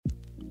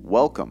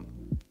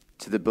Welcome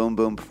to the Boom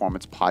Boom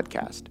Performance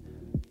Podcast,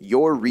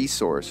 your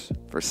resource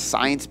for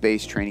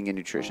science-based training and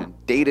nutrition,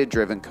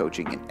 data-driven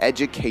coaching, and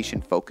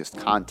education-focused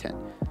content.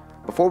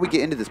 Before we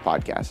get into this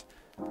podcast,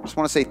 I just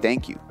want to say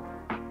thank you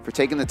for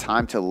taking the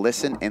time to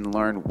listen and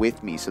learn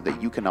with me so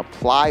that you can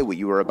apply what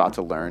you are about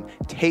to learn,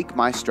 take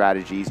my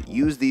strategies,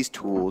 use these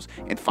tools,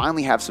 and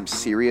finally have some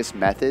serious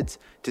methods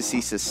to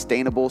see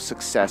sustainable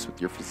success with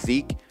your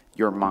physique,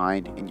 your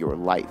mind, and your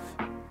life.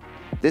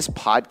 This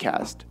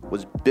podcast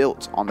was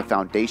built on the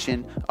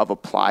foundation of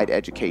applied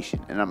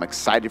education, and I'm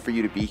excited for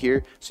you to be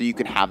here so you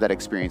can have that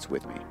experience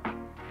with me.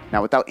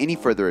 Now, without any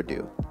further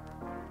ado,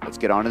 let's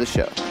get on to the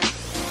show.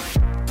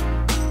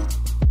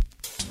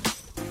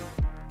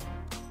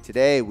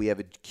 Today, we have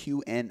a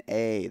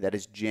Q&A that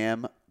is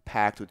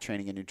jam-packed with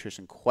training and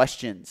nutrition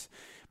questions.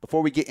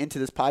 Before we get into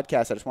this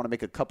podcast, I just want to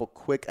make a couple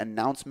quick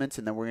announcements,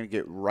 and then we're going to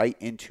get right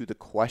into the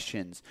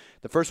questions.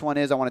 The first one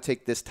is I want to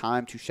take this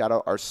time to shout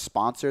out our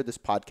sponsor. This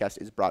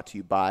podcast is brought to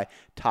you by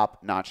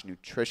Top Notch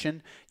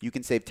Nutrition. You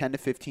can save 10 to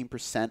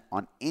 15%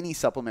 on any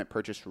supplement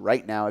purchase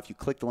right now if you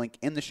click the link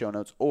in the show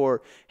notes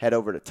or head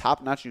over to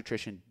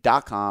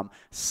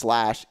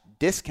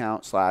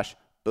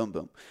topnotchnutrition.com/discount/boom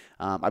boom.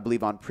 I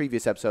believe on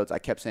previous episodes I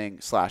kept saying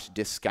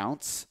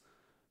 /discounts,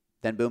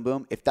 then boom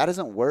boom. If that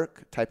doesn't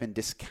work, type in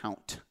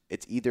discount.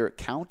 It's either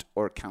count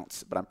or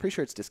counts, but I'm pretty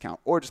sure it's discount,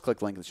 or just click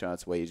the link in the show.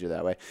 It's way easier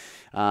that way.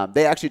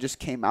 They actually just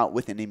came out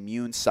with an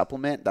immune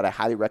supplement that I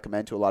highly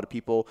recommend to a lot of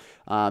people.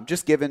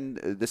 Just given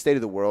the state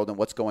of the world and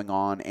what's going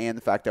on and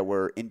the fact that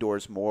we're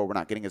indoors more, we're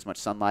not getting as much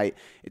sunlight.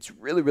 It's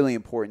really, really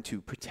important to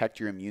protect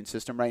your immune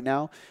system right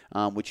now,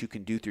 which you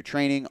can do through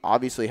training,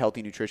 obviously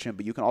healthy nutrition,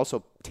 but you can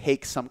also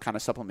take some kind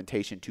of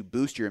supplementation to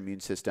boost your immune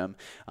system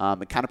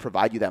and kind of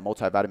provide you that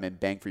multivitamin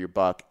bang for your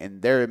buck.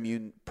 And their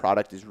immune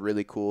product is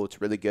really cool.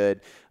 It's really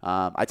good.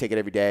 I take it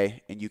every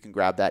day, and you can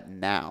grab that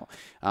now.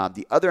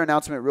 The other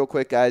announcement real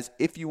quick, guys,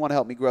 if you want to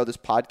help me grow this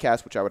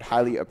podcast, which I would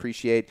highly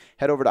appreciate,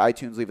 head over to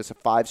iTunes, leave us a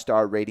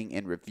 5-star rating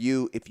and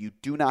review. If you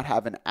do not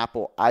have an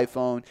Apple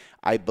iPhone,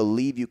 I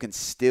believe you can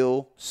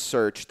still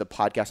search the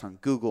podcast on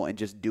Google and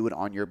just do it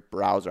on your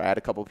browser. I had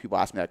a couple of people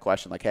ask me that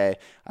question, like, hey,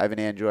 I have an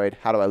Android.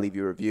 How do I leave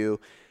you a review?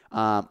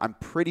 I'm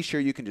pretty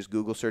sure you can just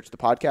Google search the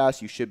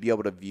podcast. You should be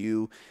able to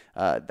view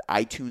the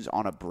iTunes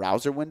on a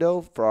browser window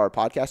for our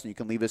podcast, and you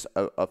can leave us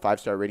a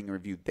 5-star rating and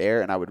review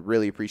there, and I would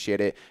really appreciate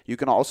it. You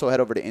can also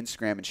head over to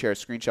Instagram and share a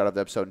screenshot of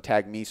the episode and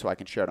tag me so I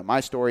can share it on my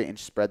story and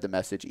spread the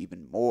message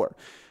even more.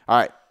 All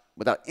right,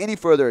 without any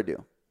further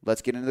ado,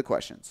 let's get into the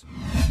questions.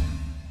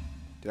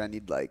 Do I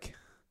need, like,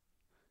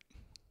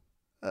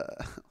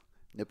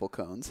 nipple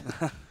cones?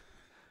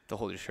 To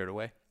hold your shirt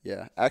away?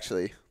 Yeah.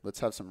 Actually, let's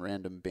have some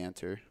random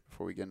banter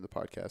before we get into the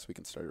podcast. We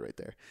can start it right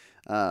there.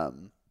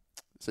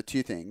 So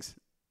 2 things.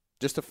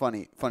 Just a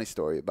funny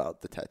story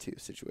about the tattoo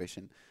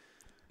situation.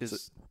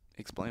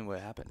 Explain what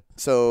happened.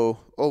 So,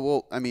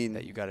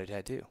 that you got a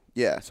tattoo.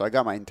 Yeah. So I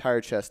got my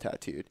entire chest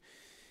tattooed.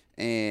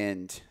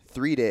 And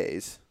 3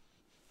 days,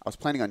 I was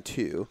planning on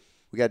 2.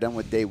 We got done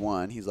with day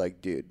 1. He's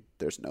like, dude,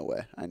 there's no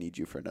way. I need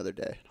you for another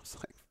day. And I was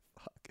like,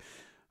 fuck.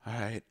 All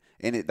right.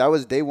 And that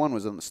was day 1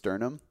 was on the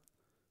sternum.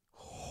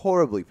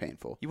 Horribly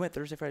painful. You went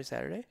Thursday, Friday,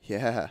 Saturday?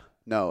 Yeah.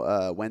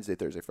 No, Wednesday,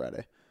 Thursday,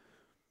 Friday.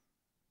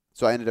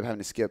 So I ended up having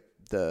to skip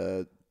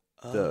the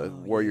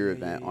Warrior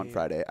event on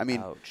Friday. I mean,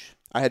 ouch.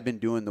 I had been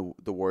doing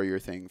the Warrior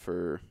thing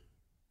for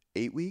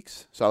 8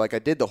 weeks. So I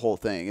did the whole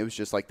thing. It was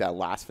just like that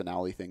last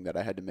finale thing that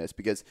I had to miss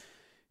because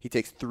he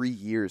takes 3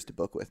 years to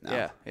book with now.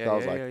 Yeah. So I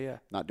was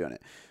not doing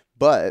it.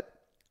 But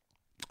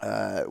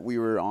we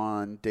were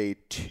on day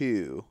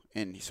 2,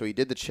 and so he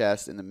did the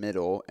chest in the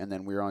middle, and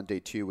then we were on day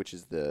 2, which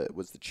was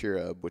the cheer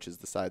up, which is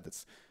the side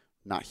that's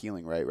not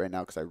healing right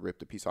now because I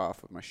ripped a piece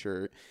off of my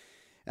shirt,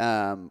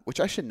 which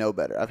I should know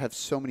better. I've had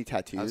so many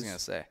tattoos. I was gonna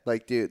say,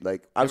 dude,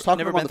 I was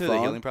talking to him on the phone. Never been through the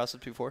healing process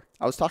before?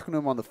 I was talking to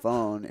him on the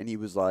phone, and he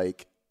was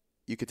like,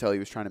 you could tell he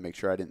was trying to make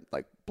sure I didn't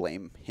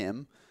blame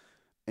him,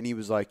 and he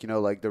was like,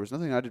 there was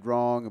nothing I did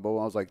wrong, but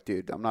I was like,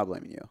 dude, I'm not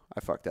blaming you. I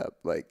fucked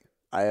up.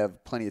 I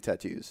have plenty of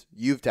tattoos.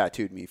 You've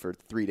tattooed me for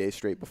 3 days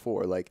straight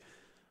before.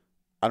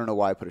 I don't know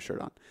why I put a shirt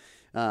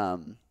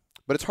on.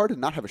 But it's hard to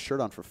not have a shirt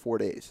on for 4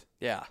 days.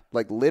 Yeah.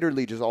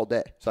 Literally just all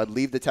day. So I'd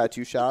leave the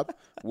tattoo shop,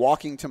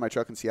 walking to my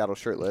truck in Seattle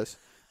shirtless,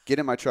 get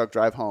in my truck,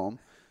 drive home,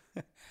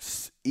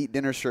 eat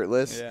dinner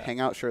shirtless,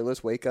 hang out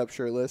shirtless, wake up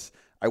shirtless.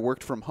 I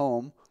worked from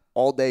home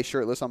all day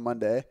shirtless on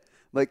Monday.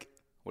 What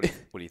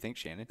do you think,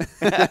 Shannon?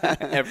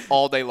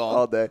 All day long.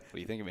 All day. What do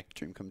you think of me?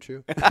 Dream come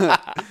true.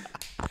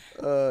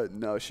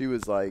 No, she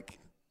was like,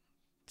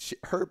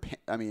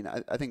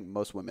 I think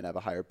most women have a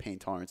higher pain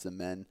tolerance than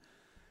men.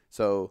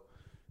 So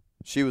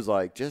she was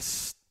like,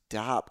 just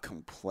stop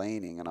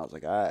complaining. And I was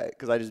like, all right.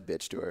 Because I just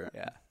bitched to her.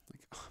 Yeah.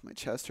 My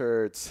chest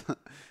hurts.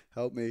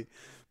 Help me.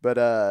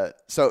 But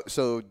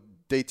so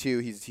day 2,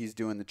 he's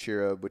doing the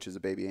cherub, which is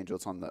a baby angel.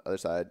 It's on the other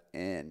side.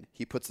 And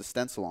he puts the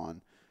stencil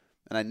on.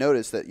 And I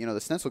noticed that,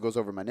 the stencil goes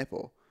over my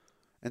nipple.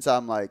 And so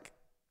I'm like,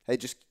 hey,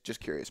 just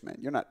curious, man.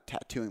 You're not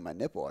tattooing my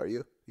nipple, are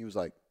you? He was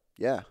like,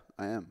 yeah,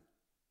 I am.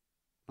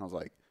 I was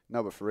like,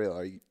 no, but for real,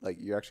 are you like,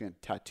 you're actually going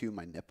to tattoo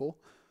my nipple?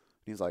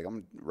 And he's like,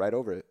 I'm right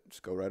over it.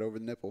 Just go right over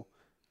the nipple.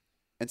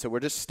 And so we're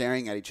just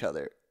staring at each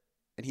other.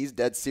 And he's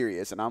dead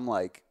serious. And I'm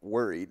like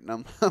worried.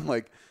 And I'm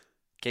like,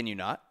 Can you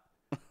not?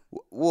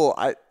 well,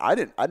 I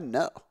didn't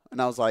know.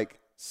 And I was like,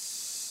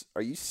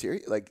 are you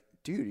serious? Like,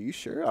 dude, are you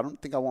sure? I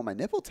don't think I want my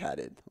nipple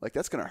tatted. Like,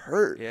 that's going to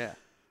hurt. Yeah.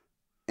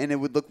 And it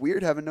would look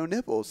weird having no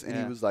nipples. And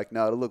Yeah. he was like,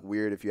 no, it'll look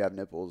weird if you have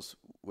nipples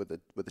with a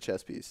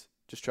chest piece.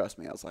 Just trust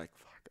me. I was like,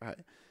 fuck, all right.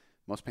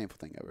 Most painful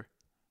thing ever.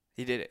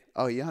 He did it.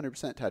 Oh, he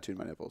 100% tattooed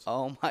my nipples.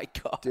 Oh my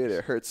god. Dude,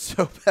 it hurts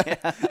so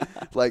bad.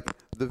 Like,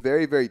 the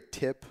very, very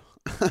tip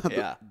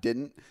Yeah.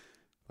 didn't.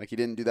 Like, he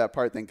didn't do that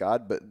part, thank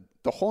God. But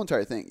the whole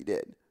entire thing, he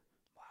did.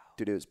 Wow.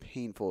 Dude, it was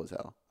painful as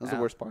hell. That was the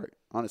worst part,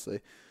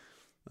 honestly.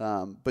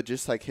 But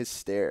just, like, his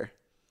stare.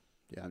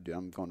 Yeah, dude,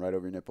 I'm going right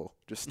over your nipple.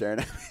 Just staring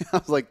at me. I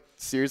was, like,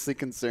 seriously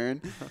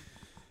concerned.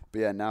 But,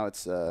 yeah, now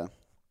it's now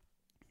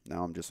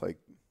I'm just, like,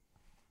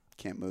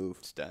 can't move.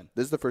 It's done.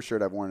 This is the first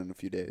shirt I've worn in a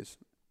few days.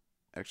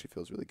 Actually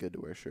feels really good to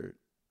wear a shirt.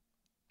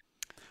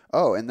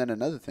 Oh, and then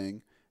another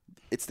thing.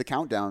 It's the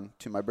countdown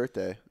to my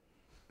birthday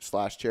 /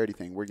 charity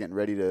thing. We're getting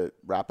ready to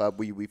wrap up.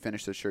 We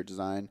finished the shirt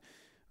design.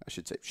 I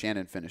should say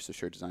Shannon finished the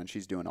shirt design.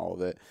 She's doing all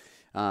of it.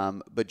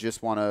 But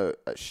just want to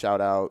shout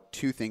out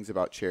 2 things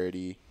about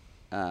charity.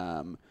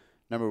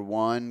 Number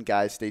 1,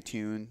 guys, stay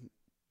tuned.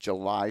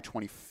 July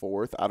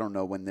 24th. I don't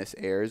know when this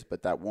airs,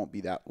 but that won't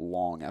be that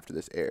long after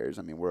this airs.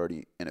 I mean, we're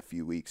already in a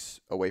few weeks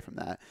away from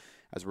that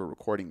as we're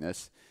recording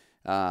this.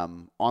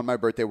 On my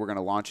birthday, we're going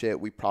to launch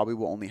it. We probably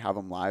will only have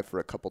them live for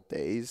a couple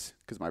days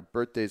because my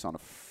birthday's on a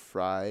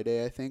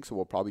Friday, I think. So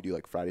we'll probably do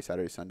like Friday,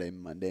 Saturday, Sunday,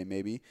 Monday,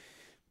 maybe.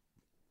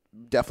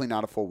 Definitely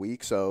not a full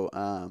week. So,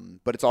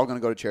 but it's all going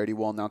to go to charity.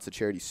 We'll announce the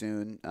charity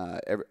soon.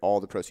 All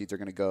the proceeds are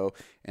going to go.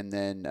 And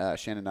then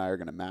Shannon and I are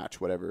going to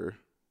match whatever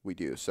we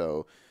do.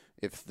 So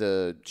if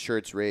the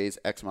shirts raise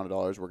X amount of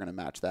dollars, we're going to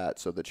match that.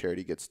 So the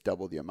charity gets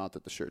double the amount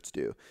that the shirts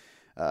do.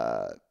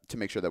 To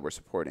make sure that we're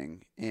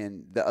supporting.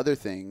 And the other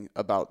thing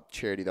about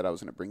charity that I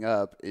was going to bring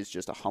up is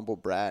just a humble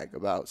brag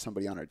about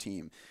somebody on our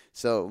team.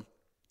 So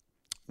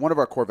one of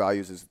our core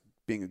values is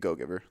being a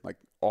go-giver. Like,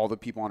 all the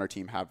people on our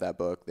team have that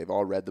book. They've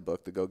all read the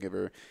book, The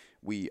Go-Giver.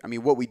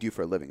 What we do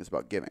for a living is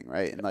about giving,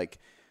 right? And like,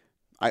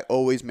 I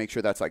always make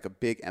sure that's like a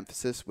big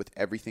emphasis with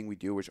everything we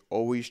do. We're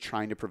always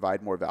trying to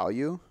provide more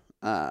value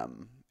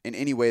in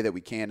any way that we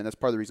can. And that's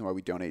part of the reason why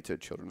we donate to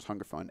Children's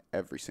Hunger Fund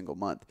every single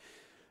month.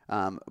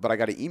 But I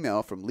got an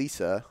email from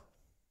Lisa.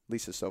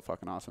 Lisa's so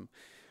fucking awesome.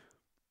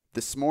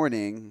 This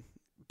morning,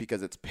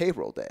 because it's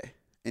payroll day.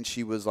 And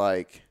she was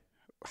like,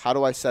 how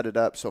do I set it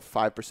up so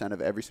 5% of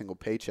every single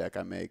paycheck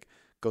I make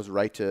goes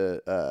right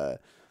to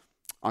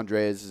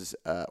Andrea's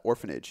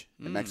orphanage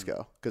in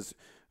Mexico? Because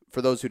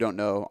for those who don't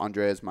know,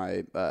 Andrea is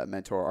my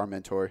mentor, our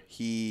mentor.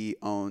 He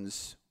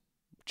owns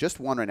just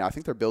one right now. I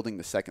think they're building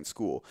the second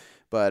school,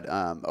 but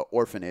an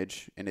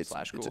orphanage, and it's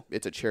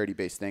a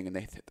charity-based thing,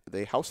 and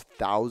they house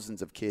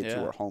thousands of kids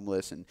who are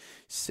homeless and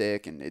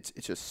sick, and it's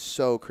just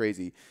so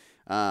crazy.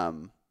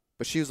 But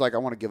she was like, I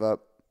want to give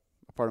up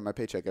a part of my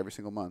paycheck every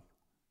single month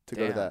to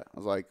go to that. I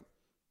was like,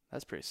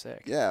 that's pretty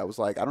sick. Yeah, I was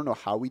like, I don't know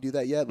how we do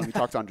that yet. Let me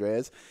talk to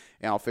Andreas,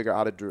 and I'll figure out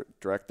how to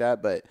direct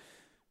that. But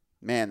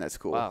man, that's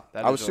cool. Wow,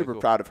 I was super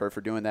proud of her for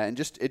doing that, and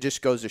it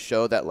just goes to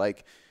show that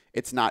like,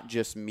 it's not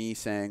just me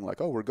saying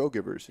like, oh, we're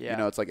go-givers. Yeah. You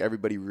know, it's like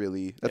everybody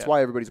really. That's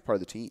why everybody's a part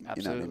of the team.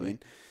 Absolutely. You know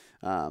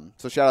what I mean?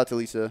 So shout out to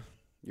Lisa.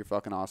 You're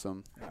fucking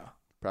awesome. Yeah.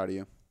 Proud of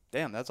you.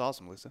 Damn, that's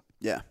awesome, Lisa.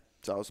 Yeah.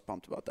 So I was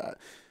pumped about that.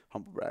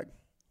 Humble brag.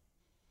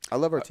 I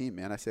love our team,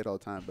 man. I say it all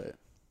the time, but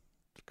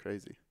it's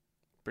crazy.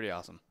 Pretty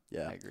awesome.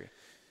 Yeah. I agree.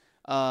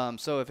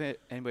 So if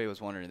anybody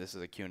was wondering, this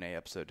is a Q&A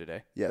episode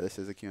today. Yeah, this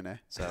is a Q&A.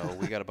 So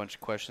we got a bunch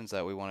of questions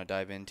that we want to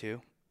dive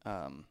into.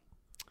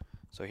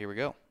 So here we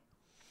go.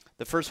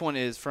 The first one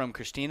is from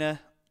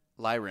Christina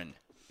Lyron.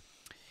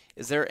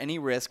 Is there any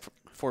risk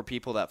for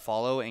people that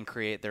follow and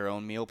create their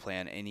own meal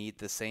plan and eat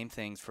the same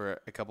things for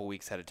a couple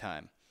weeks at a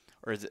time?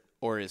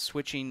 Or is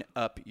switching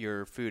up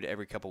your food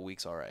every couple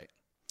weeks all right?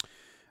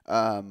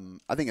 I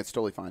think it's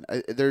totally fine.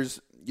 There's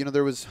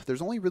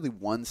only really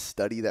one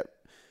study that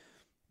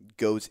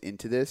goes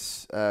into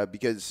this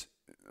because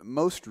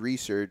most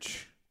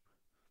research,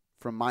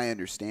 from my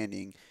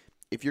understanding,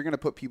 if you're going to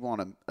put people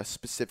on a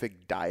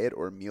specific diet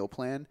or meal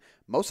plan,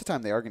 most of the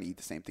time they are going to eat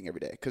the same thing every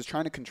day, because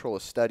trying to control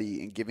a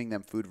study and giving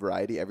them food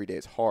variety every day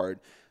is hard.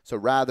 So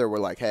rather, we're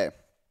like, hey,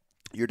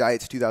 your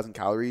diet's 2,000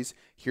 calories.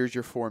 Here's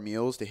your 4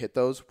 meals to hit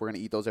those. We're going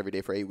to eat those every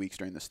day for 8 weeks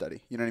during the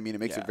study. You know what I mean? It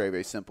makes it very,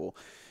 very simple.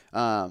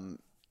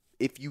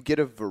 If you get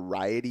a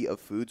variety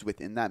of foods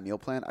within that meal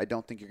plan, I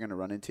don't think you're going to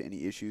run into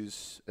any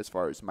issues as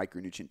far as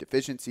micronutrient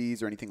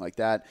deficiencies or anything like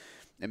that,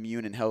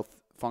 immune and health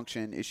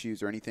function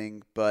issues or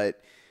anything.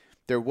 But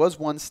there was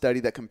one study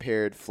that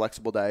compared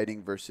flexible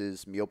dieting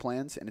versus meal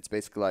plans, and it's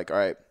basically like, all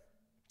right,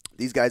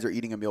 these guys are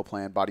eating a meal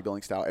plan,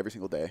 bodybuilding style, every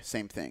single day,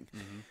 same thing.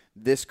 Mm-hmm.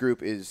 This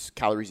group is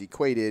calories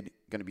equated,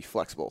 going to be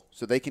flexible,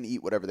 so they can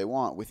eat whatever they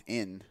want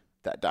within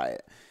that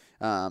diet.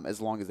 as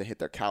long as they hit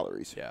their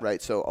calories, Yeah.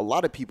 right? So a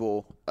lot of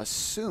people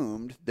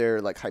assumed their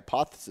like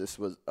hypothesis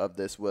was,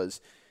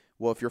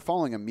 well, if you're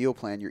following a meal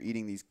plan, you're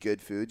eating these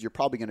good foods, you're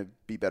probably going to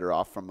be better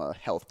off from a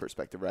health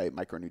perspective, right?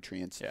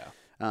 Micronutrients. Yeah.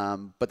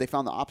 But they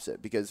found the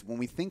opposite, because when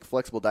we think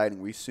flexible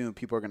dieting, we assume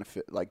people are going to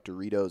fit like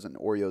Doritos and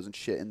Oreos and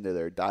shit into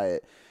their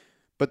diet.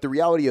 But the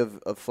reality of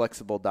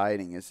flexible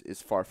dieting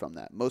is far from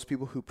that. Most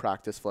people who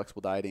practice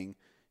flexible dieting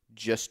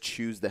just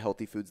choose the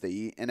healthy foods they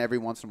eat, and every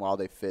once in a while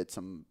they fit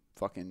some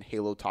fucking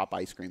Halo Top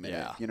ice cream in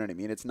it. You know what I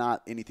mean? It's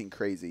not anything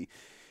crazy.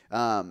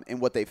 And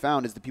what they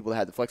found is the people that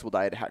had the flexible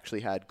diet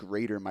actually had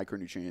greater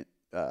micronutrient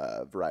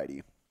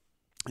variety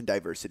and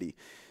diversity.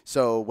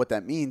 So what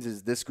that means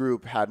is this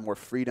group had more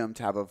freedom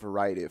to have a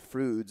variety of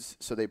foods.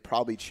 So they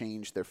probably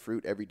changed their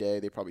fruit every day.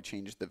 They probably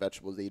changed the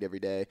vegetables they eat every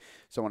day,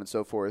 so on and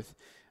so forth.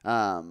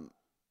 And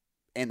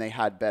they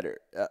had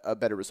a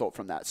better result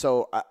from that.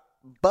 So,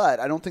 but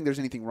I don't think there's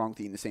anything wrong with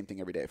eating the same thing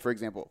every day. For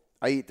example,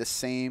 I eat the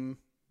same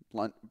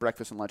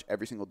breakfast and lunch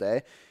every single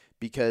day,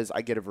 because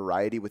I get a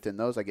variety within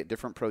those. I get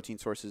different protein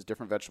sources,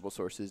 different vegetable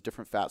sources,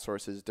 different fat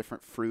sources,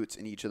 different fruits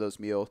in each of those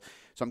meals.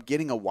 So I'm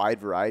getting a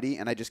wide variety,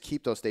 and I just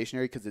keep those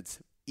stationary because it's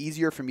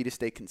easier for me to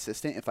stay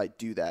consistent if I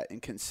do that.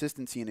 And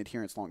consistency and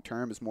adherence long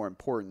term is more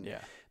important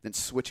than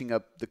switching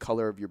up the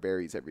color of your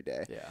berries every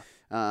day.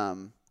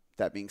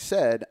 That being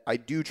said, I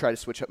do try to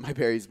switch up my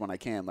berries when I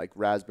can, like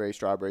raspberry,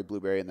 strawberry,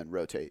 blueberry, and then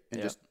rotate.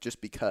 And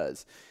just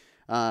because.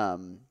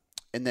 And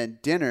then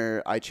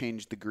dinner, I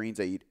change the greens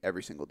I eat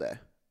every single day.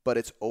 But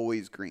it's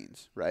always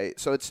greens, right?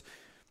 So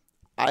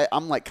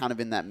I'm like kind of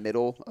in that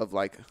middle of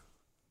like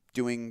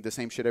doing the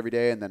same shit every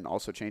day and then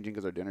also changing,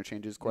 because our dinner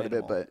changes quite a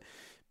bit,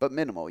 but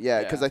minimal.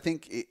 Yeah. Cause I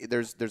think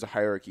there's a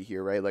hierarchy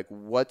here, right? Like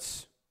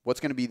what's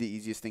going to be the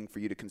easiest thing for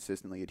you to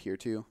consistently adhere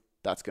to?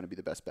 That's going to be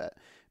the best bet,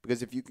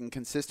 because if you can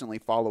consistently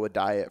follow a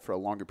diet for a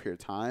longer period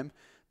of time,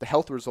 the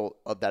health result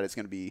of that is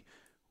going to be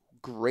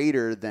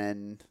greater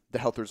than the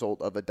health result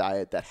of a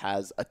diet that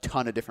has a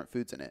ton of different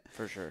foods in it.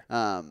 For sure.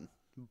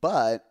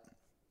 But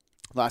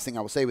last thing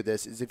I will say with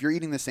this is, if you're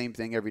eating the same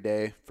thing every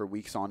day for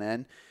weeks on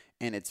end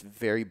and it's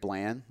very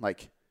bland,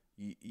 like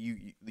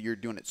you're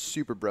doing it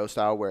super bro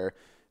style, where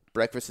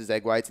breakfast is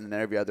egg whites and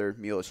then every other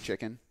meal is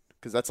chicken,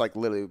 because that's like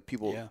literally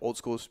people old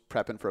school's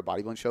prepping for a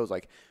bodybuilding show.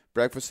 Like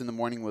breakfast in the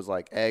morning was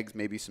like eggs,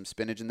 maybe some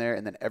spinach in there,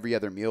 and then every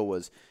other meal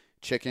was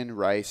chicken,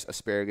 rice,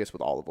 asparagus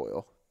with olive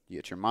oil. You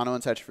get your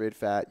monounsaturated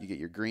fat, you get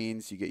your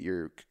greens, you get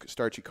your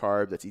starchy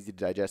carb that's easy to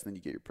digest, and then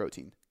you get your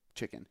protein,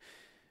 chicken.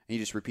 And you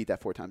just repeat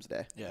that 4 times a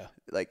day. Yeah.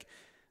 Like,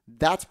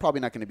 that's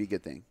probably not going to be a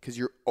good thing, because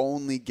you're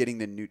only getting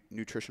the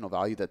nutritional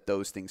value that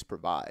those things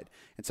provide.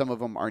 And some of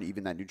them aren't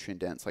even that nutrient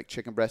dense. Like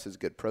chicken breast is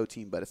good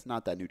protein, but it's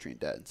not that nutrient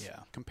dense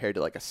compared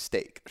to like a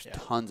steak. There's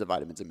tons of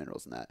vitamins and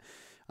minerals in that.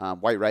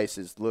 White rice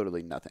is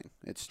literally nothing.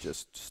 It's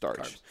just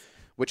starch,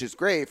 which is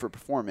great for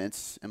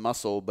performance and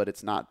muscle, but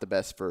it's not the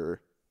best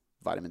for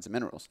vitamins and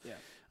minerals.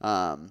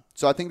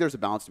 So I think there's a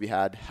balance to be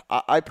had.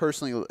 I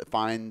personally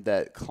find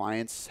that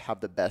clients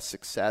have the best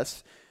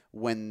success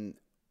when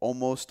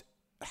almost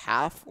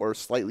half or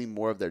slightly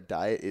more of their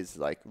diet is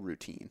like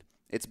routine.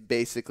 It's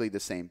basically the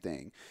same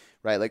thing,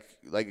 right? Like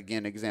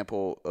again,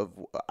 example of,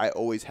 I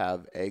always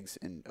have eggs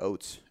and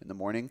oats in the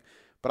morning,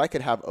 but I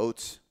could have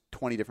oats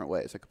 20 different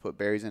ways. I could put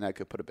berries in it, I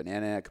could put a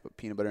banana in it, I could put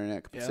peanut butter in it,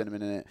 I could put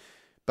cinnamon in it.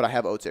 But I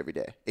have oats every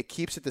day. It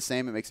keeps it the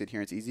same. It makes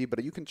adherence easy,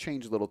 but you can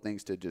change little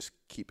things to just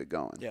keep it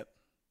going. Yep.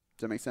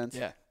 Does that make sense?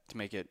 Yeah, to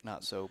make it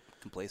not so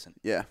complacent.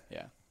 Yeah.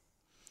 Yeah.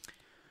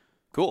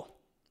 Cool.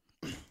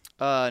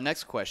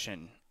 Next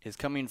question is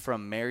coming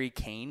from Mary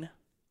Kane.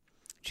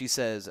 She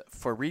says,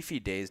 for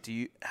refeed days,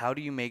 how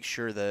do you make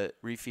sure the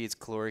refeed's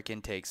caloric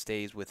intake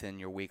stays within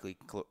your weekly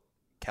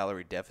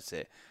calorie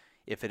deficit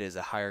if it is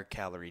a higher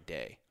calorie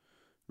day?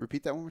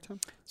 Repeat that one more time.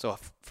 So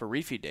for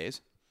refeed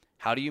days,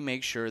 how do you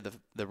make sure the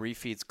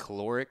refeed's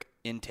caloric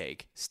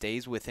intake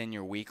stays within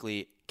your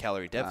weekly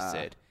calorie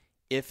deficit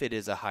if it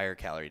is a higher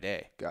calorie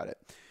day? Got it.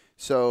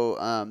 So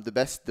the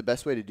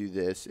best way to do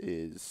this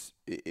is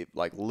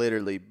like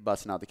literally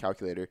busting out the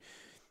calculator.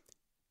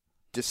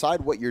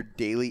 Decide what your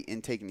daily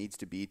intake needs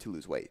to be to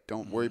lose weight.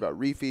 Don't worry about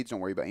refeeds.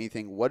 Don't worry about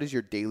anything. What does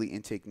your daily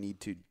intake need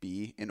to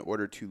be in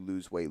order to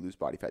lose weight, lose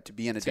body fat, to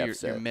be in a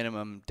deficit? Your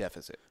minimum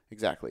deficit.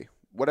 Exactly.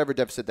 Whatever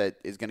deficit that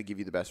is going to give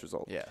you the best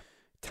result. Yeah.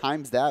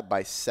 Times that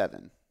by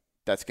 7.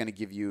 That's going to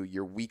give you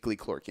your weekly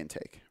caloric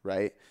intake,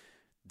 right?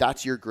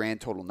 That's your grand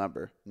total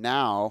number.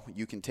 Now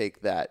you can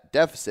take that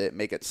deficit,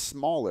 make it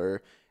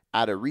smaller,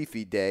 add a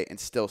refeed day, and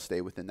still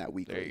stay within that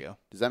weekly. There you go.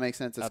 Does that make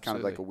sense? That's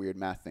Absolutely. kind of like a weird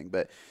math thing.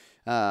 But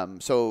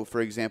so, for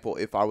example,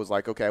 if I was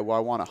like, okay, well, I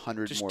want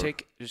 100 more.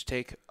 Just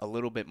take a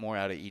little bit more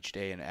out of each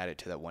day and add it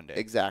to that one day.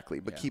 Exactly,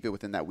 but keep it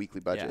within that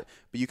weekly budget. Yeah.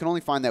 But you can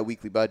only find that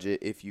weekly budget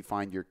if you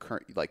find your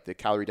current, like the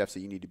calorie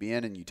deficit you need to be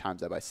in, and you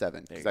times that by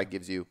 7, because that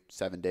gives you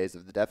 7 days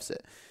of the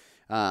deficit.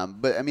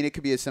 But I mean, it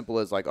could be as simple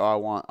as like, oh, I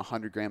want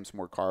 100 grams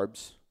more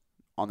carbs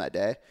on that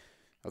day.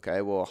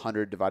 Okay, well,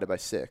 100 divided by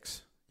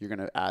 6, you're going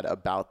to add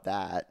about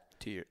that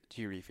to your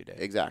refeed day.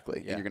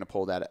 Exactly. Yeah. And you're going to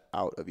pull that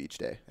out of each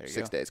day,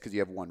 6 days, because you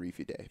have one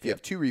refeed day. If you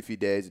have 2 refeed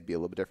days, it'd be a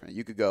little bit different.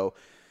 You could go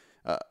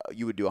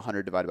you would do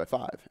 100 divided by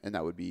 5, and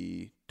that would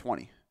be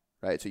 20,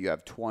 right? So you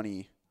have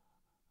 20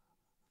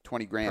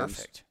 grams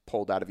Perfect.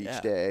 pulled out of each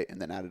Yeah. day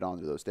and then added on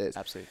to those days.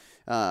 Absolutely.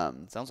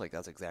 Sounds like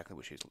that's exactly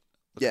what she's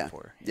looking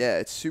for. Yeah,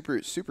 it's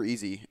super, super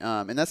easy.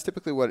 And that's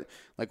typically what,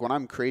 like when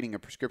I'm creating a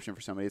prescription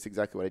for somebody, it's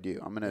exactly what I do.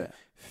 I'm going to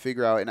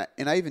figure out,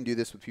 and I even do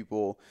this with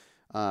people.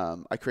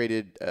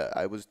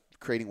 I was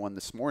creating one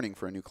this morning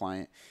for a new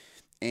client,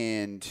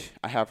 and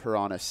I have her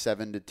on a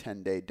 7 to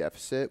 10 day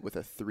deficit with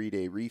a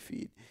 3-day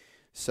refeed.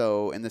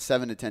 So in the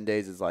 7 to 10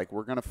 days is like,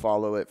 we're going to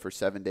follow it for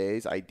 7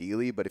 days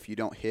ideally, but if you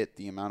don't hit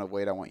the amount of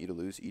weight I want you to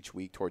lose each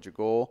week towards your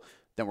goal,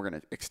 then we're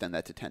going to extend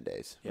that to 10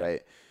 days,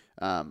 right?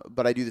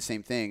 But I do the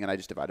same thing, and I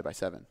just divide it by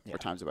 7 or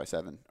times it by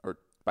 7 or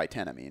by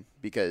 10, I mean,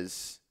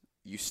 because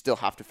you still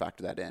have to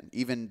factor that in.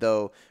 Even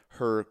though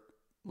her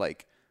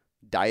like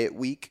diet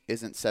week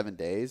isn't 7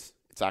 days,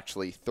 it's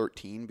actually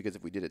 13, because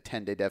if we did a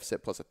 10-day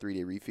deficit plus a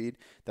 3-day refeed,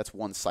 that's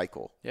one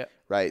cycle. Yeah.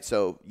 Right?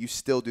 So you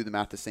still do the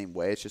math the same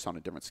way. It's just on a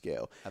different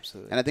scale.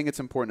 Absolutely. And I think it's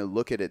important to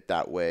look at it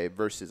that way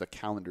versus a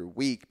calendar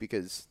week,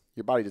 because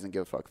your body doesn't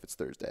give a fuck if it's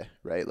Thursday,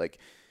 right? Like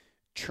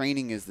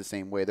training is the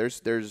same way.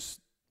 There's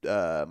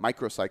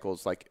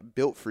microcycles, like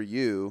Built for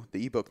You,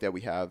 the ebook that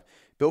we have.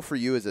 Built for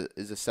You is a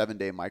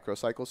 7-day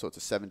microcycle, so it's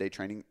a 7-day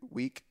training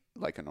week,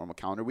 like a normal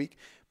calendar week.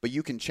 But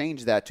you can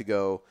change that to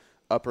go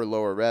upper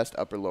lower rest,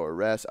 upper lower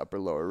rest, upper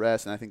lower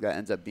rest, and I think that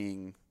ends up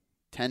being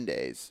 10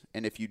 days.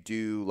 And if you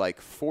do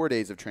like 4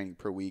 days of training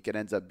per week, it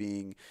ends up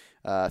being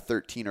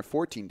 13 or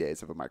 14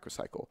 days of a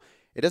microcycle.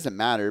 It doesn't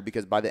matter,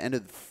 because by the end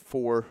of the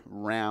 4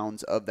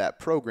 rounds of that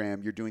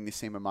program, you're doing the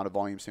same amount of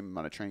volume, same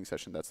amount of training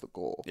session. That's the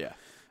goal. Yeah.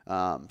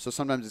 So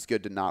sometimes it's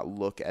good to not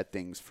look at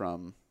things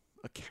from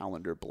a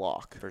calendar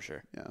block. For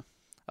sure. Yeah.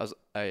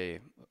 I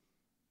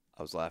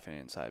was laughing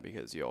inside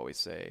because you always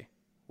say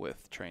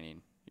with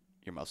training,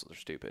 your muscles are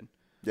stupid.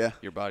 Yeah.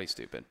 Your body's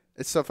stupid.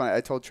 It's so funny.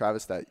 I told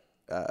Travis that,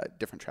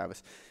 different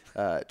Travis,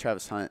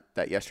 Travis Hunt,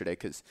 that yesterday,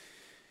 because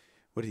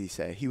what did he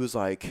say? He was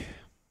like,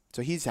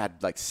 so he's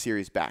had like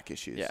serious back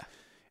issues. Yeah.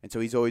 And so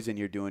he's always in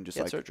here doing just He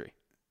had like surgery.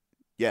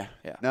 Yeah.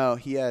 Yeah. No,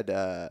 he had,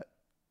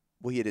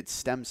 he did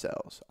stem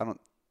cells.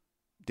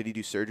 Did he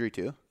do surgery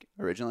too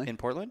originally? In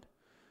Portland?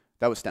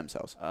 That was stem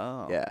cells.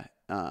 Oh. Yeah.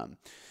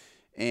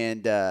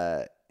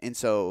 And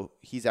so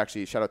he's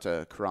actually, shout out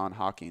to Karan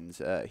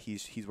Hawkins.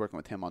 He's working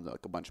with him on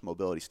like a bunch of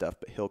mobility stuff,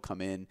 but he'll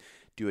come in,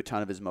 do a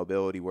ton of his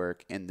mobility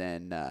work. And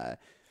then,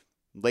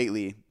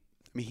 lately, I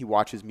mean, he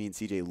watches me and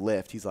CJ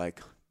lift. He's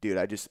like, dude,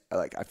 I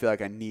feel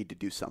like I need to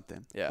do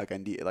something. Yeah.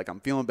 Like I'm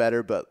feeling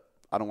better, but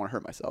I don't want to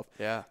hurt myself.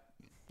 Yeah.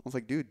 I was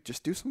like, dude,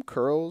 just do some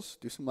curls,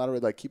 do some lateral,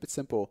 like keep it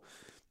simple.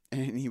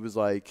 And he was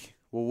like,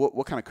 well,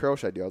 what kind of curl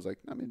should I do? I was like,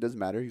 I mean, it doesn't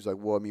matter. He's like,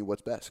 well, I mean,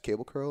 what's best?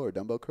 Cable curl or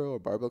dumbbell curl or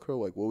barbell curl?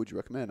 Like, what would you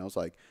recommend? I was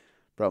like,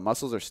 bro,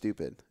 muscles are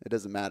stupid. It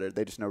doesn't matter.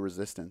 They just know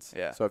resistance.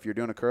 Yeah. So if you're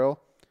doing a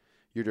curl,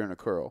 you're doing a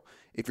curl.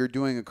 If you're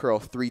doing a curl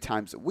 3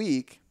 times a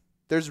week,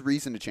 there's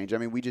reason to change. I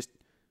mean, we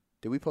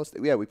posted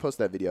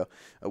that video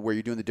where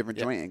you're doing the different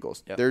joint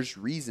angles. Yep. There's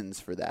reasons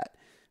for that.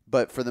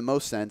 But for the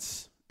most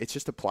sense, it's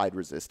just applied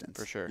resistance.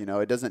 For sure. You know,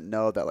 it doesn't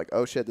know that like,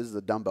 oh shit, this is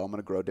a dumbbell, I'm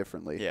going to grow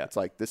differently. Yeah. It's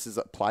like, this is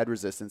applied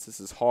resistance. This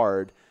is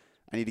hard.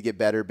 I need to get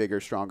better, bigger,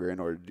 stronger in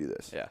order to do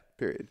this. Yeah.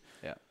 Period.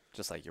 Yeah.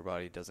 Just like your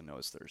body doesn't know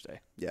it's Thursday.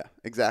 Yeah,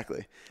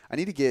 exactly. I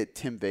need to get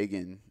Tim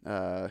Vagan.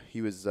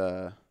 He was,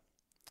 I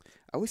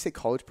always say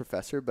college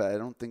professor, but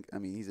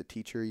he's a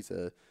teacher. He's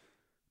a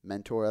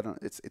mentor.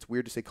 It's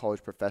weird to say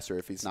college professor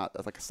if he's not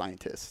like a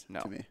scientist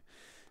to me.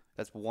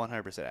 That's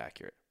 100%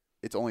 accurate.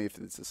 It's only if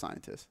it's a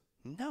scientist.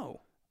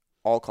 No.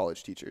 All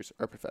college teachers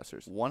are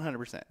professors.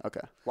 100%. Okay.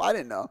 Well, I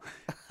didn't know.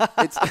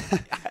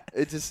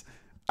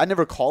 I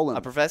never call him.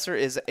 A professor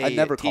is a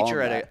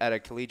teacher at a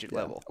collegiate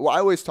level. Well, I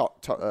always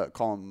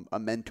call him a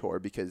mentor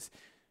because,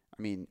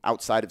 I mean,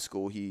 outside of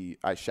school,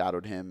 I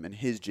shadowed him in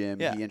his gym.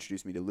 Yeah. He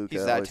introduced me to Luca.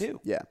 He's that too.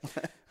 Yeah.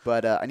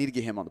 But I need to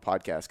get him on the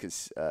podcast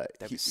because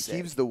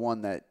he was the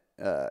one that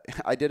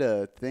I did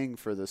a thing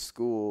for the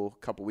school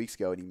a couple weeks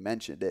ago, and he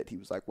mentioned it. He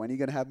was like, when are you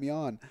going to have me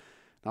on?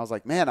 And I was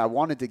like, man, I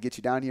wanted to get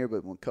you down here,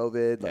 but when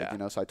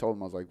COVID, so I told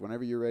him, I was like,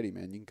 whenever you're ready,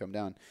 man, you can come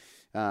down.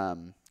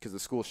 Because the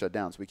school shut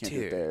down, so we can't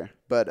do it there.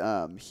 But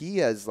he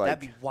has like,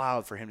 that'd be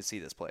wild for him to see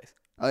this place.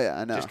 Oh yeah,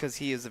 I know. Just because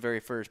he is the very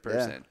first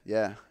person.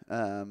 Yeah.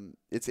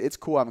 It's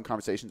cool having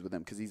conversations with him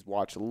because he's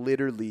watched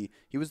literally.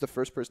 He was the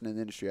first person in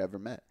the industry I ever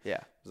met. Yeah.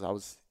 I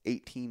was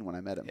 18 when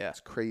I met him. Yeah. It's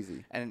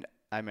crazy. And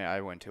I mean,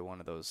 I went to one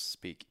of those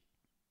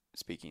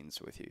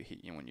speakings with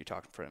you. When you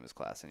talk in front of his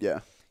class, and yeah.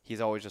 He's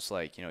always just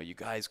like, you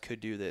guys could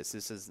do this.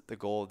 This is the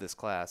goal of this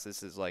class.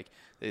 This is like,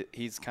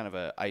 he's kind of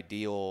an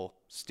ideal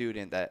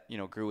student that,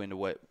 grew into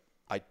what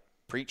I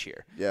preach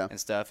here. Yeah. And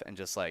stuff. And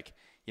just like,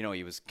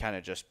 he was kind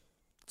of just.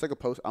 It's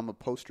like I'm a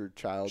poster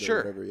child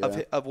Sure. or whatever.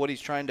 Yeah. Of what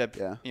he's trying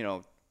to,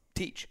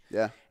 teach.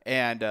 Yeah.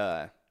 And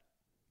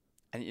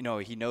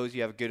he knows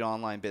you have a good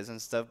online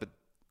business stuff, but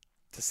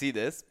to see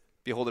this,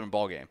 be a whole different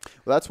ballgame.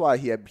 Well, that's why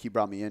he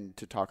brought me in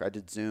to talk. I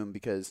did Zoom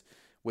because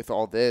with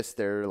all this,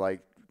 they're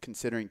like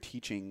considering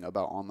teaching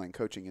about online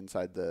coaching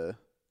inside the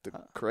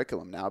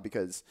curriculum now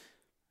because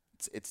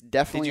It's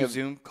definitely Did you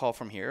Zoom call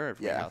from here or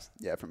from your house?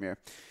 Yeah, from here.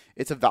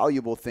 It's a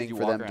valuable thing you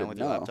for walk them around to with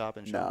know. your laptop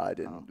and no, show? I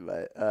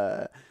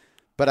didn't.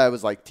 But I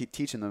was like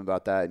teaching them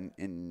about that,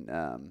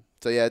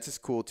 so yeah, it's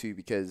just cool too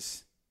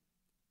because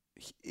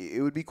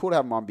it would be cool to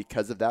have him on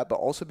because of that, but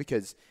also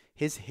because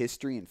his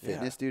history in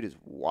fitness, dude, is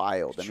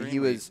wild. I mean, he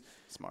was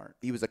smart.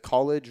 He was a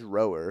college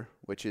rower,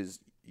 which is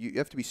you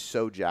have to be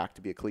so jacked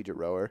to be a collegiate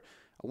rower.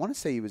 I want to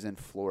say he was in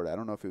Florida. I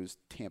don't know if it was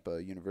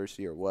Tampa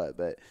University or what,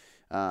 but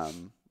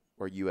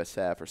or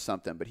USF or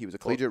something. But he was a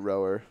collegiate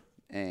rower,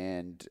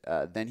 and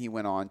then he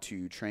went on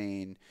to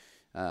train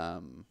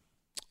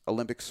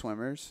Olympic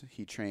swimmers.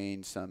 He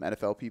trained some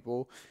NFL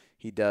people.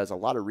 He does a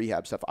lot of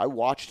rehab stuff. I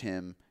watched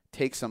him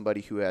take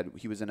somebody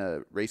he was in a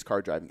race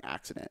car driving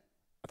accident.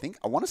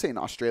 I want to say in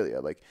Australia.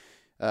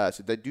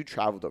 So that dude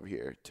traveled over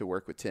here to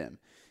work with Tim.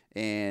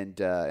 And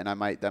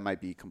that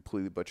might be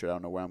completely butchered. I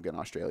don't know where I'm getting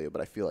Australia,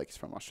 but I feel like he's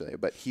from Australia.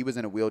 But he was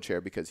in a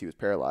wheelchair because he was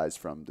paralyzed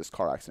from this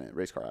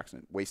race car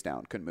accident, waist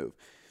down, couldn't move.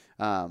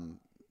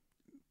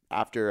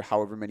 After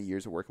however many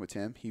years of working with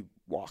Tim, he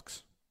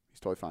walks. He's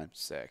totally fine.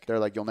 Sick. They're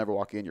like, you'll never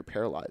walk again. You're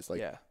paralyzed.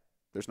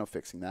 There's no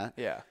fixing that.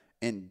 Yeah.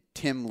 And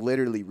Tim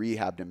literally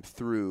rehabbed him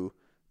through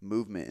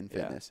movement and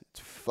fitness. It's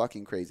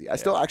fucking crazy. I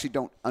still actually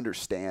don't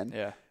understand.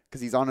 Yeah.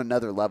 Because he's on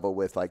another level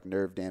with like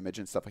nerve damage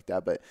and stuff like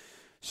that. But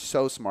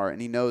so smart,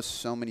 and he knows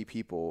so many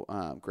people.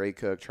 Gray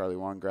Cook, Charlie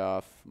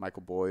Wangroff,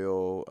 Michael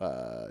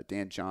Boyle,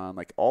 Dan John,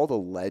 like all the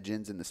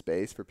legends in the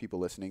space for people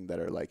listening that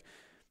are like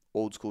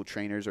old school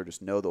trainers or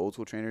just know the old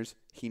school trainers.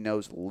 He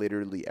knows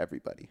literally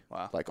everybody.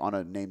 Wow. Like on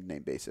a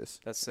name basis.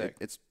 That's sick.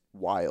 It's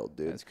wild,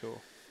 dude. That's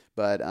cool.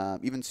 But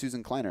even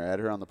Susan Kleiner, I had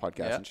her on the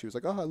podcast, and she was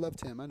like, "Oh, I love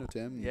Tim. I know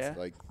Tim." And it's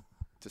like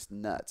just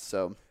nuts.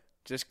 So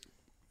just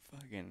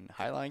fucking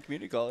Highline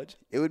Community College.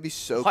 It would be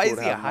so Why cool is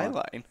to he a have him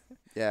on. Highline?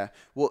 Yeah.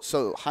 Well,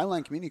 so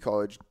Highline Community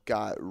College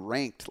got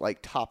ranked like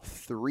top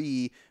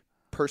 3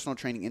 personal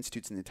training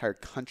institutes in the entire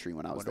country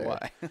when I was there.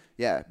 Why?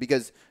 Yeah,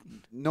 because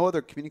no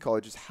other community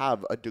colleges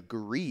have a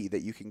degree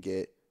that you can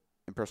get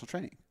in personal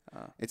training.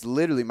 It's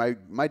literally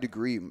my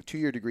degree,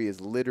 2-year degree is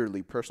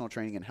literally personal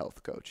training and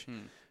health coach.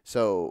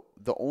 So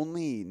the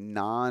only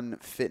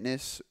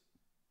non-fitness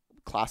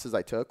classes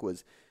I took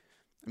was,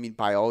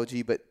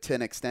 biology, but to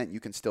an extent you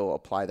can still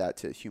apply that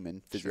to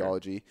human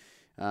physiology.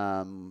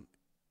 Sure.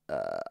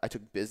 I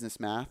took business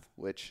math,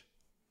 which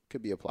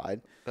could be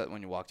applied. That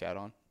when you walked out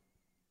on?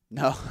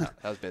 No.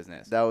 That was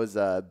business. That was,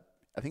 I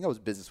think that was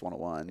Business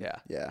 101. Yeah.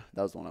 Yeah,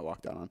 that was the one I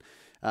walked out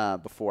on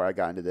before I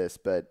got into this.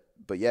 But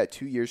yeah,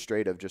 2 years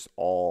straight of just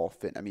all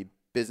fit.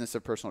 Business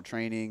of personal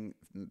training,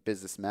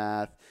 business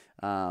math,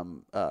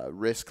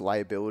 risk,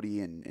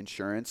 liability, and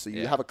insurance. So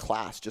you have a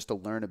class just to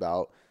learn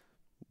about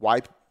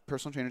why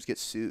personal trainers get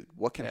sued,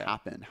 what can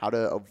happen, how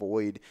to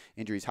avoid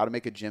injuries, how to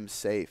make a gym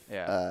safe.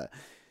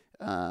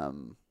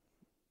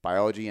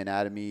 Biology,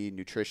 anatomy,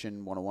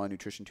 nutrition 101,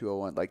 nutrition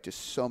 201, like just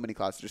so many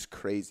classes, just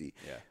crazy.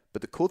 Yeah.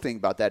 But the cool thing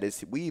about that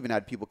is we even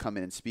had people come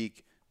in and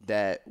speak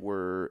that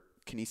were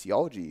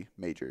kinesiology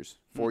majors,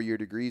 4-year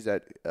degrees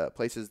at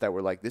places that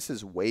were like, this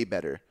is way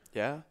better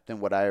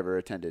than what I ever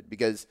attended.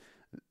 Because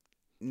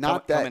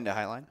come into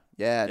Highline?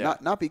 Yeah.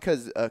 Not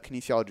because a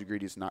kinesiology degree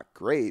is not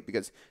great,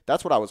 because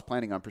that's what I was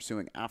planning on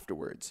pursuing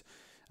afterwards.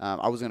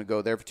 I was going to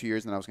go there for 2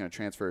 years, and then I was going to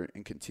transfer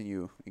and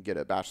continue and get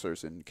a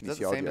bachelor's in kinesiology. Is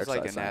that the same as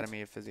like anatomy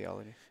science. Of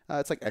physiology?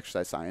 It's like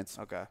exercise science.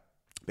 Okay.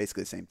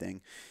 Basically the same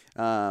thing.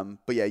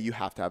 But yeah, you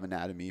have to have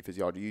anatomy,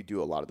 physiology. You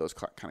do a lot of those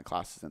kind of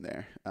classes in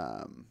there,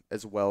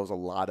 as well as a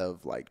lot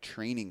of like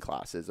training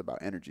classes about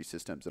energy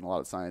systems and a lot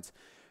of science.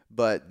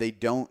 But they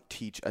don't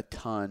teach a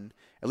ton.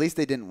 At least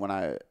they didn't when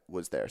I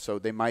was there. So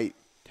they might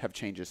have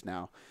changes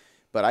now.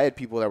 But I had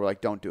people that were like,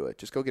 don't do it.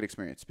 Just go get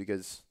experience,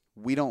 because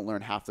we don't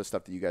learn half the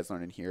stuff that you guys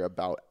learn in here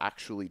about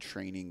actually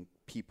training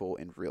people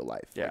in real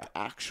life. Yeah. Like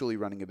actually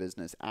running a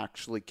business,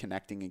 actually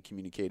connecting and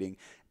communicating,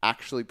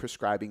 actually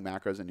prescribing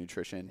macros and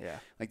nutrition. Yeah.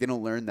 Like they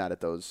don't learn that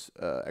at those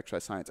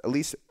exercise science, at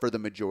least for the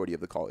majority of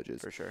the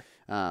colleges. For sure.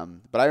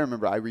 But I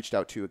remember I reached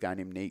out to a guy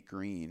named Nate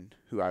Green,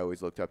 who I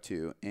always looked up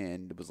to,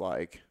 and was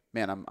like,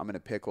 man, I'm in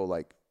a pickle.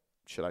 Like,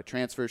 should I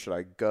transfer? Should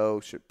I go?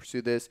 Should I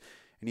pursue this?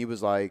 And he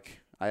was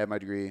like, I have my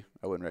degree.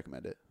 I wouldn't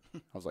recommend it. I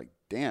was like,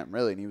 damn,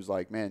 really? And he was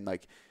like, man,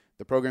 like,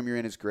 the program you're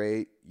in is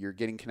great. You're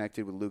getting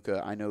connected with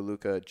Luca. I know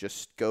Luca.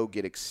 Just go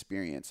get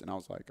experience. And I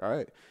was like, all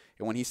right.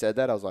 And when he said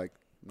that, I was like,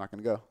 I'm not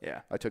going to go.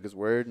 Yeah. I took his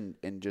word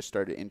and just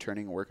started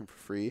interning and working for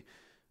free.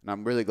 And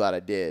I'm really glad I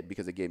did,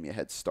 because it gave me a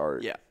head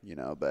start. Yeah.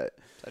 But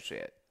it's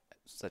actually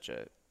such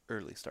a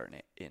early start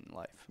in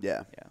life.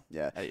 Yeah.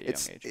 At a young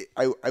age.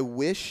 I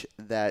wish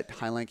that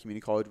Highline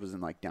Community College was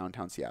in like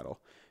downtown Seattle,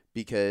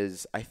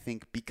 because I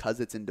think because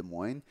it's in Des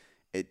Moines,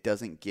 it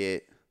doesn't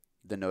get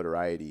the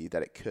notoriety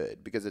that it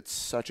could, because it's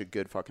such a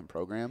good fucking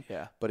program.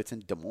 Yeah. But it's in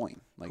Des Moines.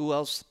 Like, who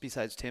else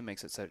besides Tim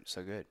makes it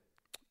so good?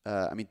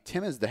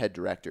 Tim is the head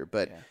director,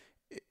 but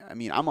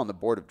I'm on the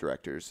board of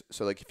directors.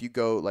 So like if you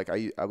go, like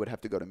I would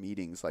have to go to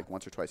meetings like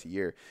once or twice a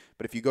year.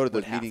 But if you go to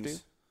those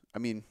meetings,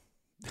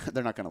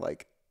 they're not going to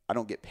like, I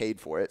don't get paid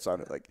for it, so I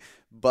don't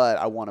but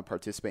I want to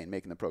participate in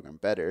making the program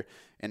better,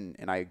 and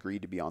I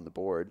agreed to be on the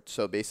board.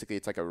 So basically,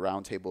 it's like a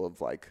round table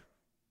of like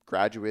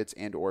graduates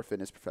and or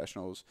fitness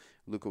professionals.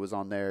 Luca was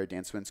on there,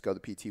 Dan Swinsko, the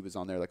PT, was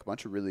on there, like a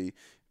bunch of really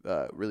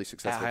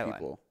successful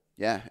people.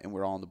 Yeah, and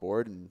we're all on the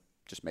board and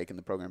just making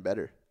the program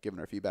better, giving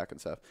our feedback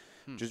and stuff,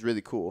 which is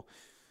really cool.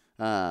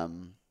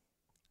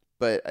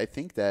 But I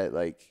think that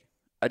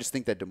I just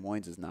think that Des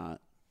Moines is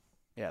not.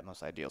 Yeah,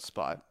 most ideal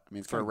spot. I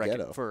mean, it's for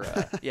ghetto.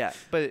 Yeah,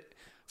 but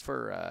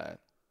for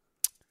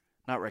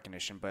not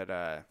recognition,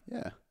 but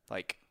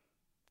like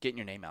getting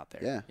your name out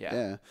there.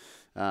 Yeah.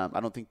 I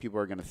don't think people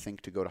are going to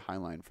think to go to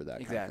Highline for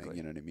that kind of thing.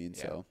 You know what I mean?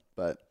 Yeah. So,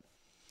 but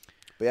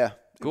yeah,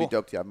 cool. It'd be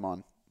dope to have them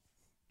on.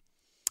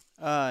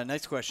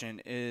 Next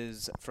question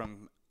is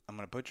from, I'm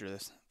going to butcher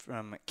this,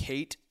 from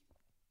Kate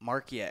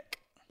Markiek.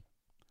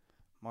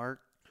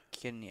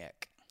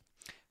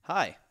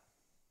 Hi.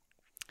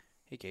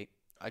 Hey, Kate.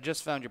 I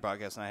just found your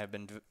podcast and I have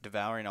been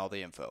devouring all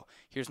the info.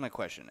 Here's my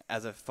question.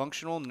 As a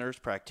functional nurse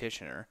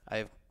practitioner, I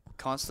have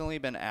constantly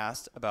been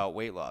asked about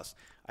weight loss.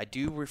 I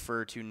do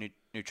refer to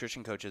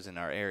nutrition coaches in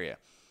our area,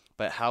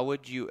 but how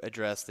would you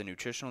address the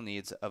nutritional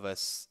needs of a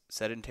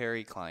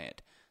sedentary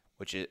client,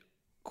 which is,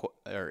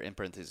 or in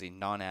parentheses,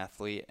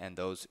 non-athlete, and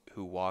those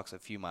who walks a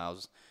few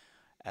miles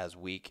as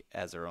week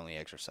as their only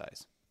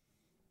exercise?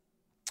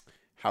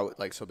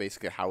 So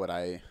basically, how would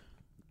I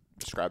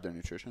describe their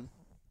nutrition?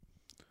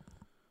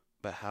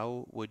 But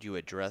how would you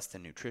address the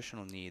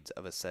nutritional needs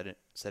of a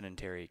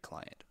sedentary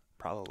client?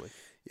 Probably.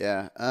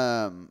 Yeah.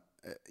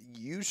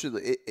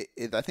 Usually,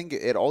 I think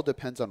it all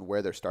depends on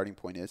where their starting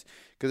point is.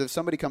 Because if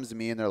somebody comes to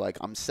me and they're like,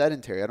 I'm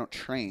sedentary, I don't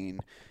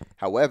train.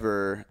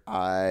 However,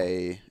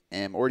 I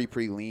am already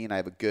pretty lean. I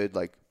have a good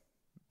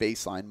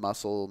baseline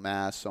muscle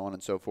mass, so on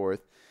and so forth.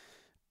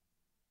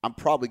 I'm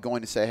probably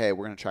going to say, hey,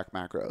 we're going to track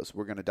macros.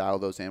 We're going to dial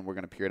those in. We're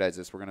going to periodize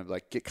this. We're going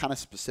to get kind of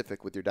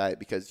specific with your diet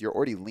because you're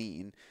already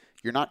lean.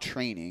 You're not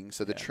training,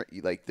 so the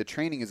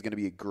training is going to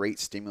be a great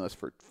stimulus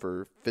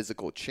for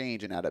physical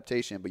change and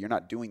adaptation, but you're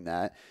not doing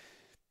that.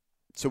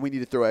 So we need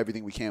to throw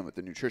everything we can with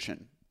the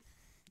nutrition.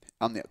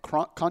 On the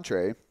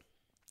contrary,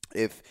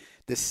 if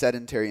this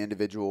sedentary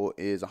individual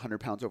is 100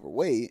 pounds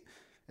overweight,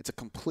 it's a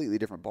completely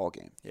different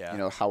ballgame. Yeah. You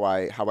know, how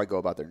I go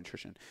about their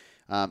nutrition.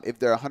 If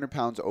they're 100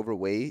 pounds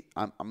overweight,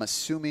 I'm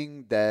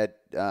assuming that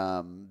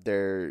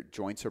their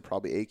joints are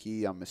probably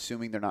achy. I'm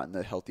assuming they're not in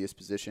the healthiest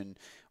position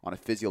on a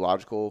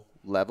physiological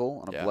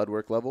level, on a blood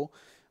work level.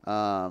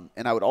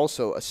 And I would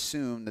also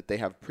assume that they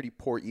have pretty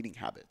poor eating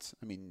habits.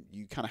 I mean,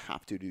 you kind of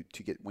have to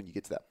get when you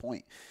get to that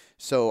point.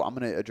 So I'm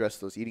going to address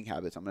those eating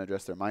habits. I'm going to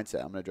address their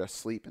mindset. I'm going to address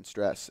sleep and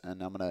stress.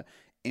 And I'm going to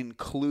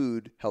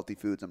include healthy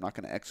foods. I'm not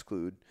going to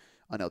exclude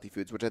unhealthy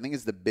foods, which I think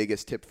is the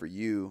biggest tip for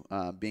you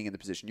being in the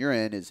position you're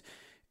in is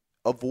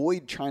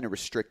avoid trying to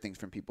restrict things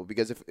from people.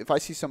 Because if I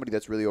see somebody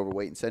that's really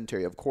overweight and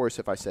sedentary, of course,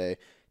 if I say,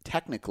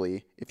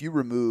 technically, if you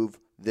remove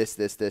this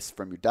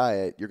from your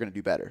diet, you're going to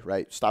do better,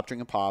 right? Stop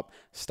drinking pop,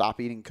 stop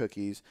eating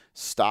cookies,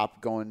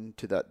 stop going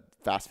to that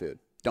fast food.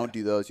 Don't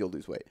do those, you'll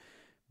lose weight.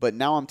 But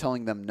now I'm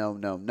telling them no,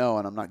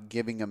 and I'm not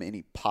giving them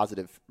any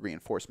positive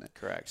reinforcement.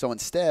 Correct. So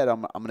instead,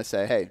 I'm going to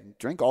say, hey,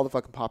 drink all the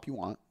fucking pop you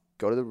want.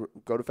 Go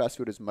to fast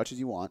food as much as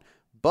you want,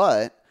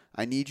 but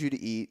I need you to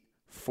eat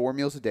 4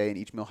 meals a day, and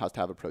each meal has to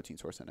have a protein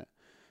source in it.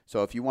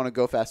 So if you want to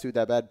go fast food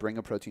that bad, bring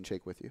a protein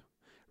shake with you.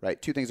 Right?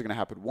 2 things are going to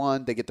happen.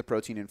 1, they get the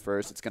protein in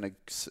first. It's going to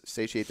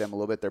satiate them a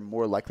little bit. They're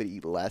more likely to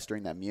eat less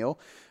during that meal.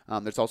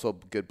 There's also a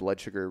good blood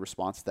sugar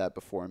response to that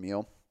before a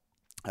meal.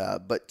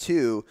 But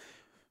 2,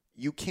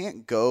 you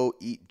can't go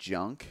eat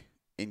junk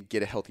and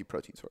get a healthy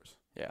protein source.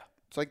 Yeah.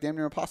 It's damn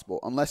near impossible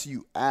unless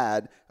you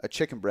add a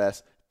chicken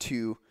breast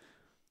to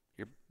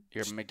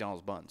your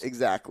McDonald's buns.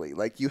 Exactly.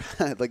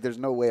 There's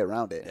no way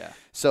around it. Yeah.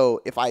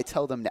 So if I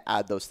tell them to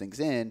add those things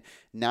in,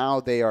 now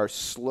they are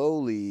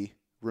slowly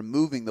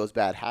removing those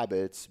bad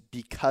habits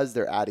because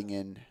they're adding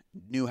in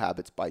new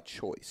habits by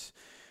choice.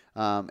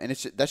 And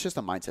that's just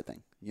a mindset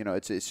thing. You know,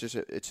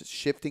 it's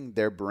shifting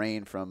their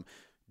brain from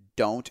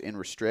don't and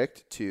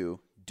restrict to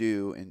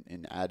do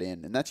and add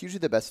in. And that's usually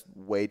the best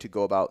way to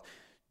go about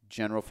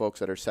general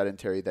folks that are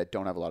sedentary that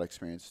don't have a lot of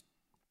experience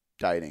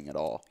dieting at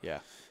all. Yeah.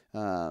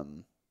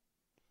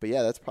 But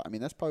yeah, that's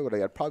probably what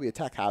I'd probably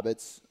attack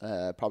habits.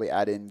 Probably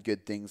add in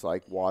good things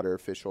like water,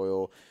 fish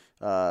oil,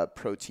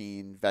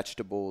 protein,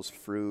 vegetables,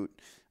 fruit.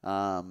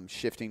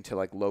 Shifting to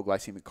low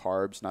glycemic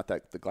carbs. Not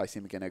that the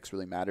glycemic index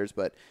really matters,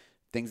 but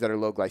things that are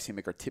low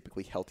glycemic are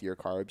typically healthier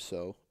carbs.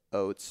 So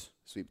oats,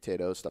 sweet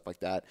potatoes, stuff like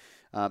that.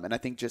 And I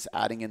think just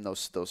adding in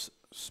those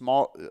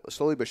small,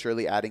 slowly but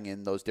surely adding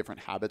in those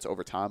different habits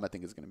over time, I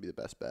think is going to be the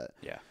best bet.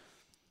 Yeah,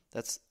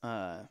 that's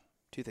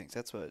 2 things.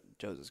 That's what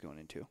Joe's is going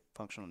into,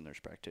 functional nurse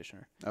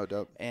practitioner. Oh,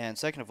 dope. And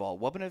second of all,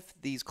 what if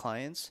these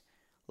clients,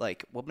 I'm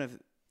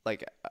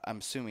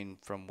assuming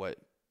from what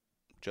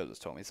Joe's has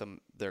told me, some of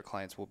their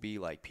clients will be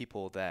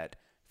people that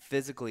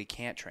physically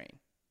can't train.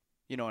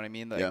 You know what I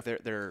mean? Yeah.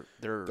 They're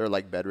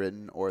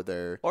bedridden or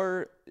they're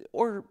or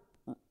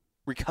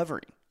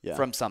recovering. Yeah.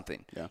 from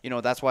something. Yeah. You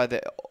know, that's why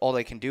all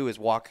they can do is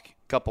walk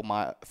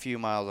a few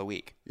miles a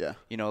week. Yeah.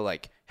 You know,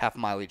 like half a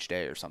mile each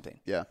day or something.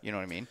 Yeah. You know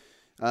what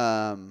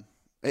I mean?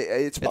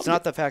 It's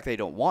not the fact they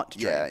don't want to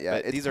train. Yeah,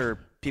 yeah. But these are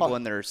people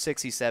in their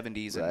 60s,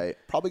 70s. And, right.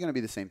 Probably going to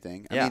be the same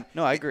thing. Yeah. I mean,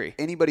 no, I agree.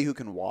 Anybody who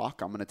can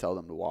walk, I'm going to tell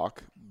them to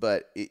walk.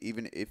 But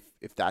even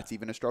if that's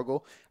even a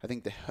struggle, I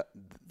think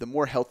the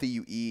more healthy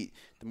you eat,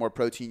 the more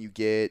protein you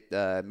get,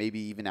 maybe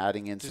even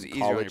adding in some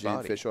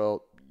collagen, fish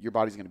oil, your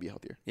body's going to be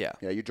healthier. Yeah.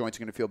 Yeah. Your joints are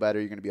going to feel better.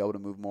 You're going to be able to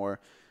move more,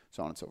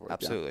 so on and so forth.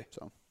 Absolutely. Yeah,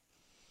 so.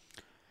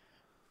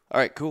 All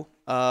right, cool.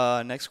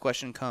 Next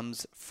question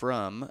comes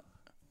from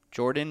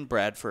Jordan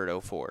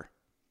Bradford 04.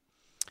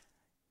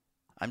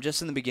 I'm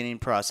just in the beginning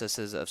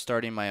processes of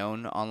starting my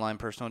own online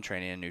personal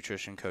training and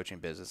nutrition coaching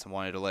business and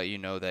wanted to let you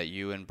know that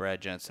you and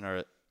Brad Jensen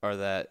are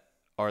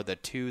the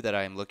two that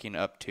I am looking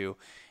up to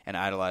and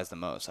idolize the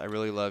most. I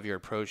really love your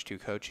approach to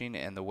coaching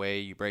and the way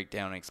you break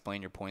down and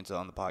explain your points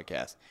on the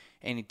podcast.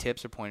 Any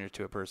tips or pointers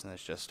to a person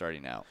that's just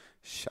starting out?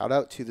 Shout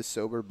out to the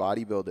sober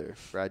bodybuilder,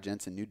 Brad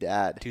Jensen, new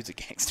dad. Dude's a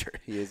gangster.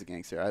 He is a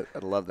gangster. I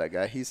love that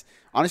guy. He's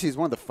honestly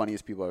one of the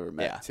funniest people I've ever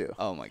met too.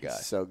 Oh my god.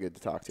 He's so good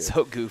to talk to.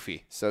 So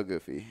goofy. So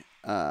goofy.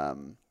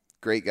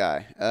 Great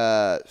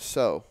guy.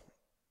 So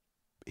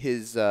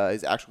his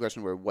actual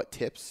question were what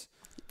tips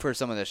for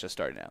someone that's just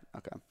starting out.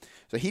 Okay.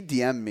 So he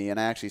DM'd me and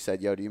I actually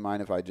said, "Yo, do you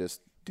mind if I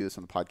just do this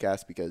on the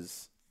podcast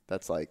because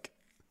that's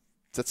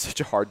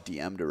such a hard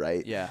DM to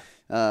write." Yeah.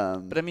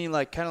 But I mean,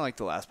 like kind of like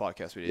the last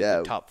podcast we did,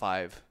 the top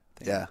 5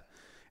 thing. Yeah.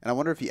 And I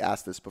wonder if he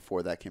asked this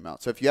before that came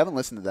out. So if you haven't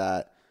listened to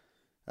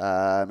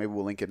that, maybe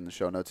we'll link it in the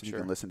show notes and you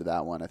can listen to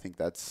that one. I think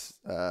that's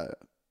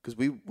because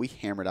we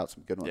hammered out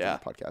some good ones on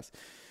the podcast.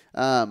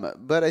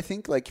 But I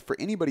think like for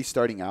anybody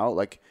starting out,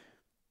 like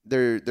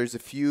there's a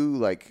few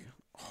like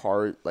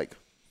hard, like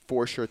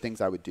for sure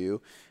things I would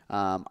do.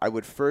 I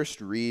would first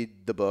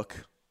read the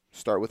book,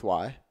 Start With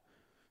Why,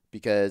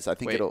 because I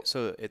think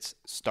so it's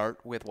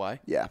Start With Why?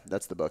 Yeah,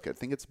 that's the book. I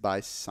think it's by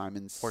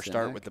Simon Sinek. Or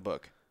Start With the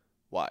Book.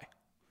 Why?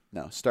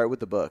 No, Start With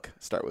the Book,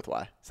 Start With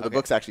Why. So the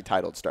book's actually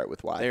titled Start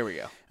With Why. There we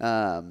go.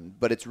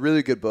 But it's a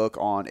really good book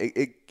on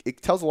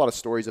it tells a lot of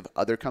stories of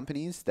other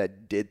companies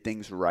that did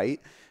things right,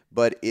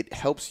 but it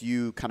helps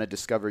you kind of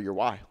discover your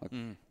why. Like,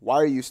 why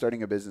are you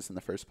starting a business in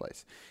the first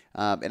place?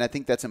 And I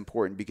think that's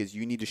important because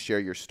you need to share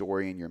your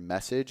story and your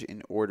message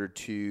in order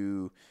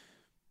to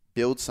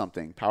build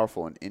something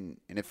powerful. And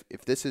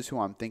if this is who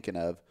I'm thinking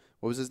of,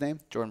 what was his name?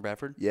 Jordan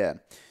Bradford? Yeah.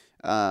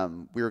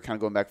 We were kind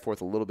of going back and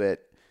forth a little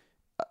bit.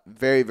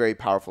 Very, very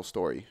powerful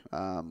story.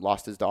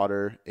 Lost his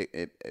daughter.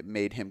 It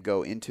made him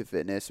go into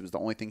fitness. It was the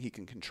only thing he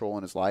can control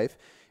in his life.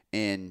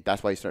 And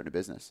that's why he started a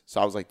business.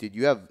 So I was like, dude,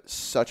 you have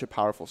such a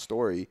powerful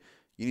story.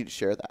 You need to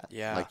share that.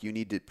 Yeah. Like you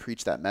need to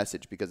preach that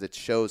message because it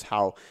shows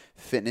how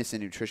fitness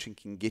and nutrition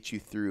can get you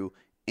through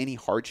any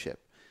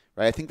hardship.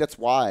 Right? I think that's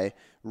why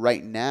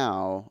right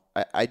now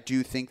I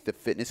do think the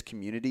fitness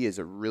community is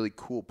a really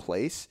cool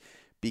place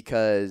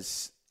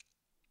because,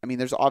 I mean,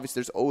 there's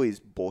always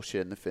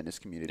bullshit in the fitness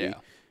community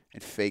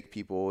and fake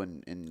people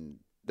and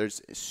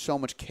there's so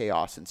much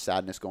chaos and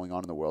sadness going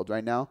on in the world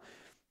right now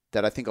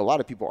that I think a lot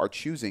of people are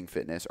choosing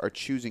fitness, are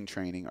choosing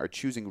training, are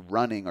choosing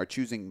running, are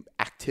choosing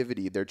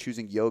activity. They're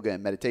choosing yoga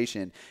and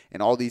meditation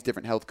and all these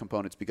different health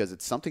components because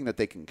it's something that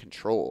they can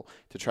control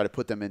to try to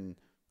put them in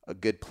a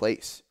good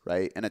place,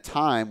 right? In a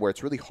time where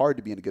it's really hard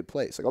to be in a good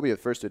place. Like I'll be the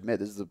first to admit,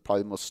 this is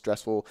probably the most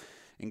stressful,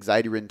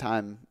 anxiety-ridden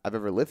time I've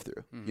ever lived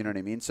through. Mm-hmm. You know what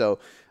I mean? So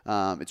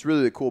it's really,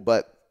 really cool.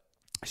 But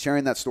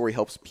sharing that story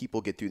helps people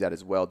get through that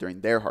as well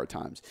during their hard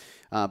times.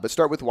 But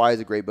Start With Why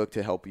is a great book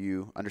to help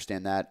you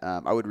understand that.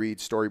 I would read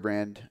Story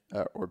Brand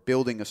or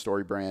Building a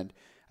Story Brand.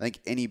 I think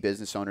any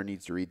business owner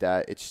needs to read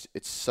that. It's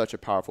such a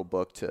powerful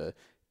book to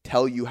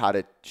tell you how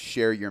to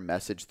share your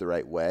message the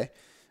right way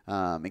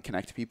and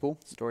connect to people.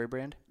 Story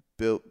Brand?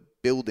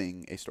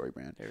 Building a Story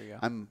Brand. There you go.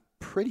 I'm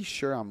pretty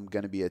sure I'm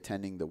going to be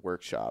attending the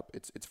workshop.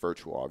 It's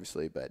virtual,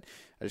 obviously, but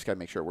I just got to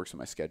make sure it works with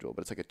my schedule.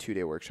 But it's like a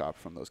 2-day workshop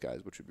from those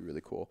guys, which would be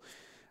really cool.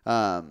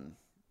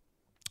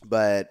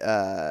 But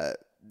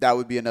that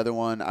would be another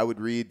one. I would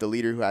read The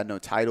Leader Who Had No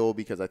Title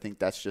because I think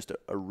that's just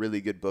a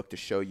really good book to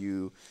show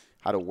you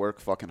how to work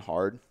fucking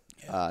hard,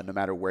 no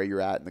matter where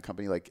you're at in the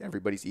company. Like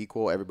everybody's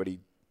equal. Everybody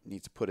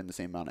needs to put in the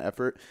same amount of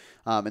effort.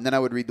 And then I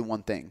would read The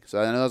One Thing.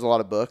 So I know there's a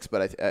lot of books,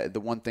 but The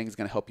One Thing is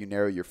going to help you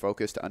narrow your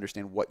focus to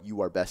understand what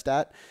you are best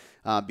at.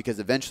 Because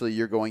eventually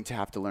you're going to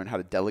have to learn how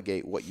to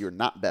delegate what you're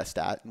not best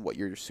at and what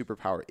your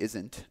superpower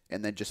isn't,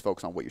 and then just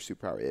focus on what your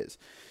superpower is.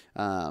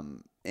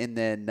 And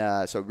then,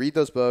 so read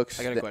those books.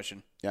 I got a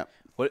question. Yeah.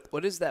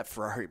 What is that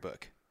Ferrari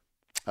book?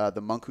 The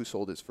Monk Who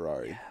Sold His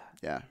Ferrari.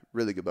 Yeah.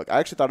 Really good book. I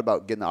actually thought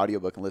about getting the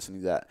audiobook and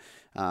listening to that.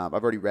 I've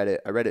already read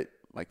it. I read it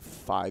like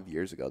 6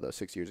 years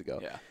ago.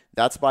 Yeah.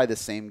 That's by the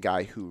same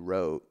guy who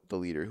wrote The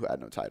Leader Who Had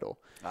No Title.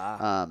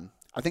 I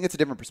think it's a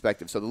different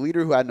perspective. So The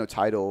Leader Who Had No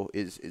Title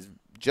is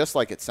just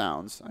like it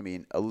sounds. I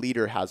mean, a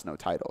leader has no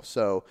title.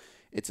 So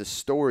it's a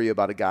story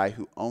about a guy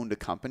who owned a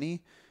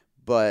company,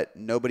 but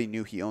nobody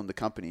knew he owned the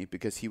company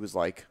because he was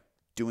like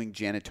doing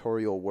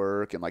janitorial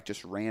work and like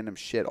just random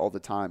shit all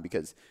the time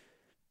because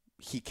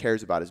he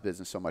cares about his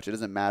business so much. It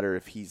doesn't matter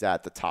if he's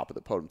at the top of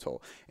the totem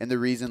pole. And the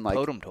reason, like,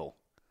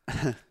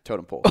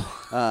 totem pole,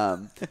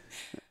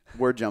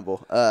 word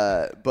jumble.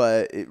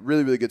 But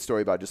really, really good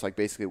story about just like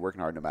basically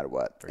working hard no matter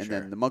what.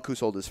 Then the monk who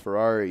sold his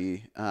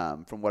Ferrari,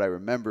 from what I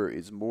remember,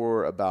 is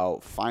more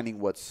about finding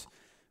what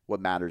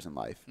matters in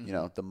life. You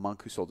know, the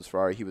monk who sold his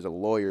Ferrari, he was a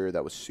lawyer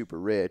that was super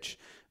rich,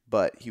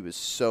 but he was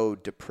so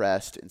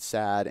depressed and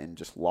sad and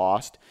just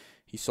lost.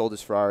 He sold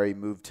his Ferrari,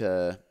 moved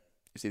to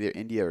it's either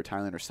India or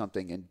Thailand or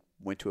something, and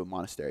went to a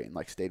monastery and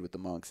like stayed with the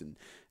monks. And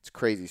it's a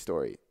crazy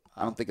story.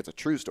 I don't think it's a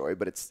true story,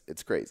 but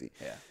it's crazy.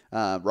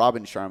 Yeah.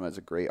 Robin Sharma is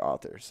a great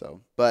author.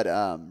 But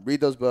read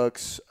those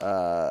books.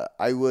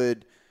 I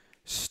would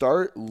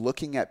start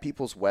looking at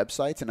people's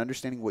websites and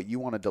understanding what you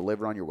want to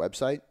deliver on your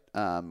website.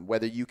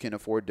 Whether you can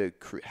afford to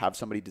have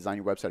somebody design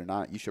your website or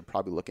not, you should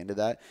probably look into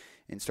that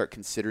and start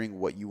considering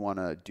what you want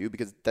to do,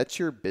 because that's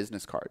your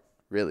business card.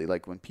 Really,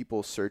 like when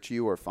people search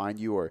you or find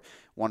you or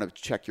want to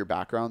check your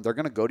background, they're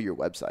going to go to your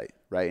website,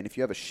 right? And if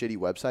you have a shitty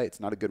website, it's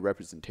not a good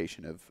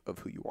representation of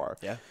who you are.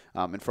 Yeah.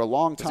 And for a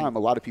long time, a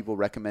lot of people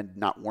recommend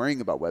not worrying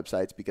about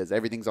websites because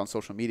everything's on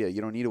social media.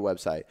 You don't need a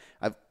website.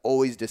 I've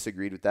always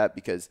disagreed with that,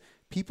 because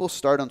people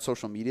start on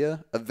social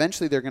media.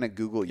 Eventually, they're going to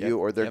Google you,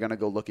 or they're going to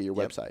go look at your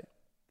website.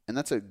 And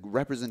that's a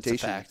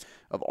representation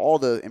of all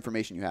the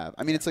information you have.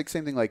 I mean, it's like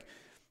same thing like,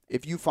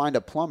 if you find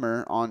a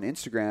plumber on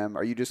Instagram,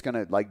 are you just going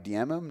to like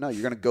DM him? No,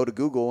 you're going to go to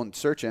Google and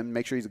search him,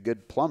 make sure he's a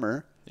good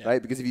plumber, right?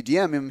 Because if you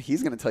DM him,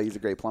 he's going to tell you he's a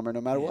great plumber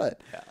no matter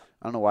what. Yeah.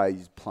 I don't know why I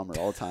use plumber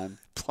all the time.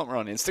 Plumber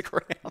on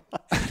Instagram.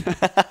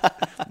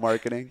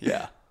 Marketing.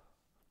 Yeah.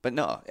 But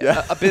no,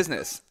 a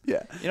business.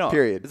 Yeah. You know,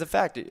 period. It's a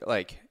fact.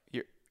 Like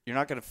you're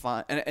not going to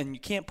find, and you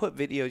can't put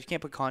videos, you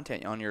can't put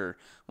content on your,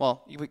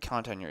 well, you put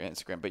content on your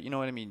Instagram, but you know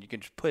what I mean? You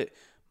can just put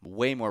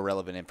way more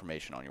relevant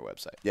information on your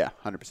website. Yeah,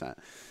 100%.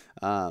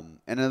 And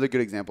another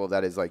good example of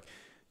that is like,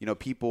 you know,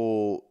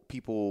 people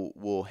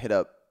will hit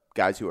up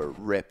guys who are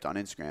ripped on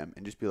Instagram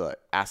and just be like,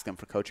 ask them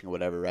for coaching or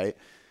whatever, right?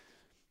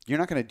 You're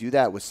not going to do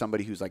that with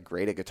somebody who's like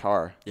great at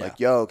guitar. Yeah. Like,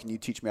 yo, can you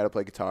teach me how to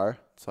play guitar?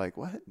 It's like,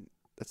 what?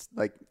 That's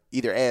like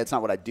either A, it's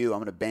not what I do,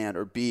 I'm in a band,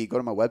 or B, go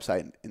to my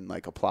website and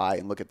like apply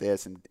and look at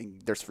this and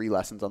there's free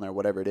lessons on there,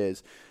 whatever it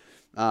is.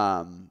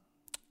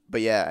 But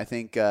yeah, I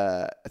think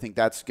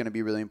that's going to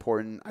be really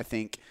important. I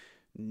think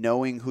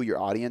knowing who your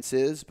audience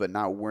is, but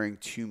not worrying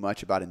too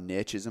much about a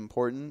niche is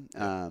important.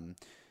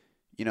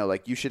 You know,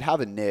 like you should have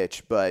a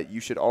niche, but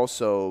you should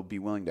also be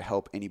willing to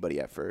help anybody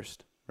at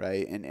first,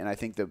 right? And I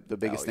think the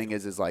biggest thing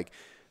is like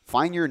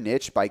find your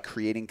niche by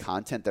creating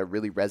content that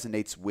really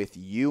resonates with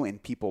you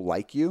and people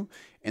like you,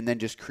 and then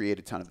just create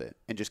a ton of it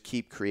and just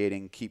keep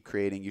creating.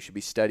 You should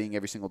be studying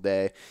every single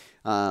day,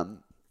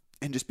 and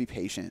just be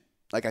patient.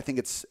 Like, I think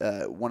it's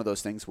one of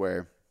those things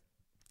where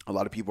a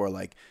lot of people are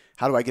like,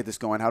 how do I get this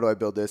going? How do I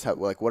build this?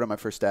 What are my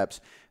first steps?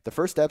 The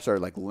first steps are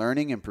like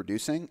learning and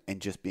producing and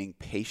just being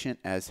patient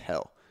as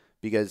hell,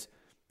 because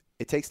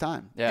it takes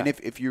time. Yeah. And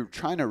if you're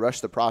trying to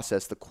rush the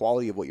process, the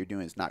quality of what you're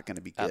doing is not going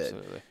to be good.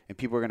 Absolutely. And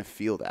people are going to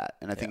feel that.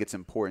 And I think it's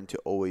important to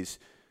always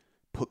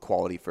put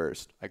quality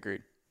first.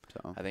 Agreed.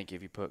 So I think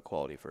if you put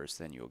quality first,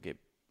 then you'll get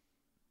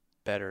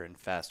better and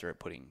faster at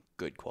putting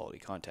good quality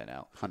content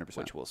out. 100%.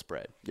 Which will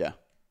spread. Yeah,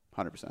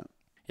 100%.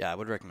 Yeah, I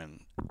would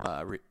recommend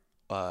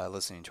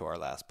listening to our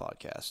last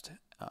podcast.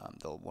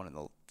 One of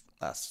the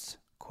last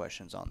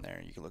questions on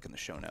there, you can look in the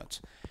show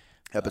notes.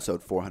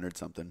 Episode 400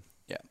 something.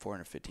 Yeah,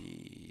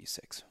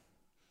 456.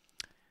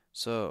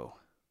 So,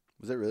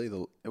 was it really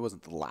it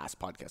wasn't the last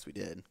podcast we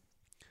did?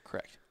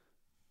 Correct.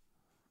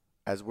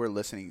 As we're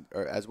listening,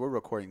 or as we're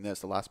recording this,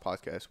 the last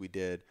podcast we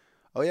did.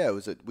 Oh yeah,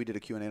 we did a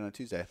Q&A on a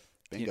Tuesday.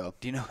 Bingo.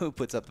 Do you know who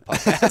puts up the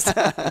podcast?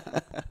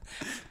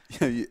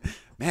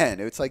 Man,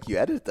 it's like you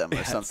edited them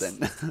or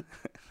something.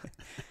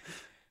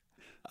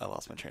 I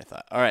lost my train of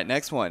thought. All right,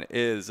 next one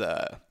is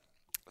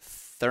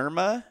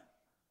Therma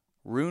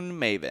Rune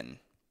Maven.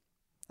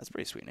 That's a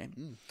pretty sweet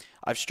name.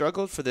 I've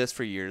struggled for this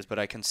for years, but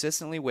I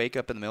consistently wake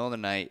up in the middle of the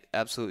night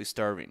absolutely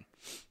starving.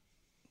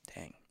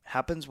 Dang.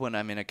 Happens when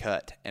I'm in a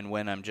cut and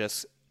when I'm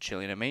just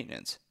chilling at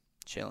maintenance.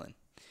 Chilling.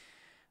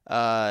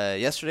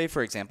 Yesterday,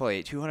 for example, I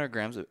ate 200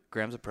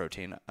 grams of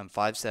protein. I'm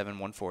 5'7",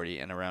 140,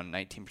 and around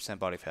 19%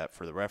 body fat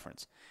for the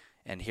reference.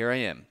 And here I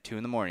am, 2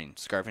 a.m,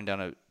 scarfing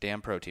down a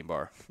damn protein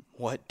bar.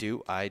 What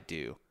do I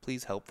do?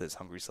 Please help this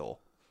hungry soul.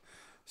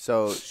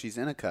 So she's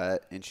in a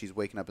cut, and she's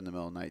waking up in the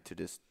middle of the night to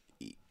just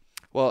eat.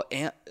 Well,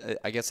 and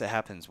I guess it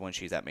happens when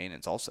she's at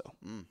maintenance also.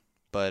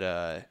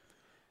 But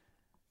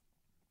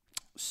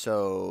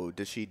so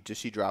does she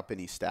drop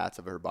any stats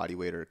of her body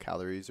weight or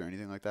calories or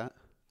anything like that?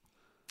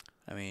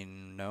 I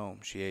mean, no.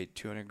 She ate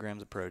 200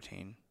 grams of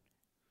protein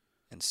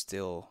and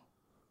still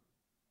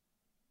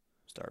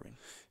starving.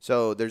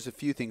 So there's a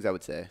few things I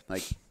would say.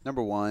 Like,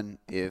 number one,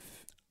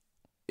 if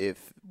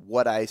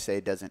what I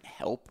say doesn't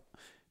help,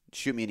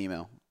 shoot me an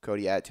email,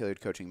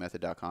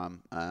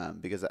 Cody@tailoredcoachingmethod.com,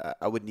 because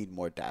I would need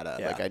more data.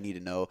 Yeah. Like, I need to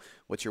know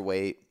what's your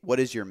weight, what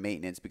is your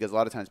maintenance, because a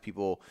lot of times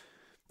people,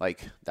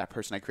 like that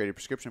person I created a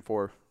prescription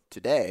for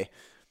today,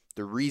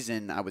 the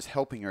reason I was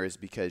helping her is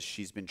because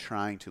she's been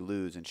trying to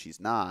lose and she's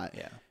not.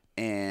 Yeah.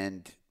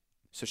 And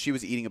so she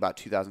was eating about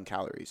 2,000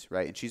 calories,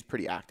 right? And she's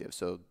pretty active,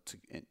 so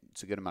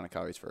it's a good amount of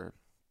calories for her.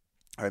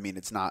 I mean,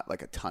 it's not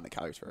like a ton of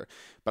calories for her.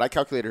 But I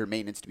calculated her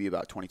maintenance to be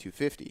about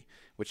 2,250,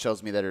 which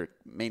tells me that her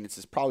maintenance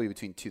is probably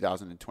between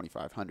 2,000 and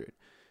 2,500.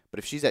 But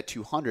if she's at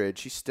 200,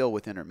 she's still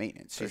within her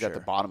maintenance. She's at the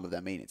bottom of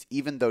that maintenance.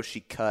 Even though she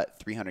cut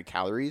 300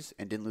 calories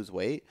and didn't lose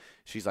weight,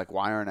 she's like,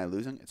 why aren't I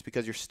losing? It's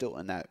because you're still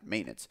in that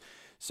maintenance.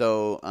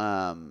 So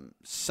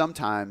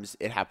sometimes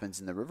it happens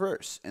in the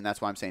reverse. And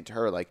that's why I'm saying to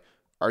her, like,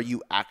 are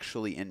you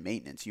actually in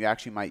maintenance? You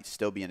actually might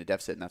still be in a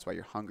deficit, and that's why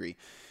you're hungry.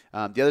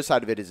 The other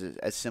side of it is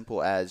as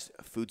simple as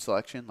food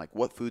selection. Like,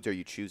 what foods are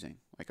you choosing?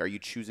 Like, are you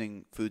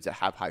choosing foods that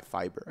have high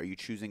fiber? Are you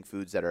choosing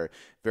foods that are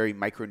very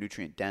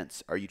micronutrient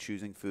dense? Are you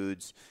choosing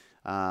foods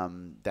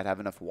that have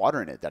enough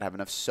water in it, that have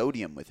enough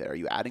sodium with it? Are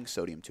you adding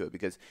sodium to it?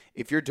 Because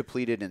if you're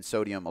depleted in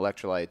sodium,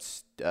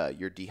 electrolytes,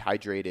 you're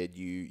dehydrated,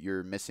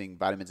 you're missing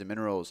vitamins and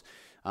minerals.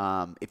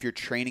 If you're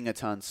training a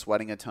ton,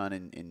 sweating a ton,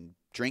 and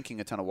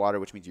drinking a ton of water,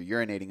 which means you're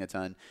urinating a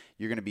ton,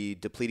 you're going to be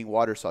depleting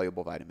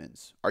water-soluble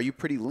vitamins. Are you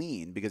pretty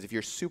lean? Because if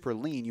you're super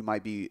lean, you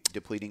might be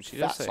depleting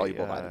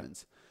fat-soluble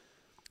vitamins.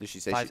 Did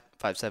she say 5'7",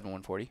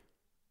 140?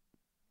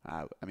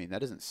 I mean, that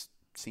doesn't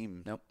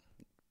seem... Nope.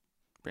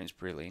 Brain's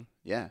pretty lean.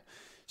 Yeah.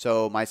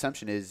 So my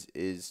assumption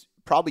is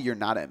probably you're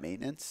not at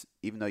maintenance,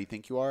 even though you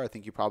think you are. I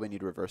think you probably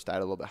need to reverse diet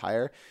a little bit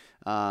higher.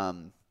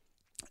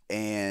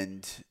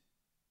 And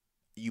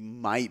you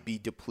might be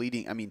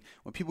depleting. I mean,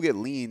 when people get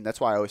lean, that's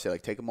why I always say,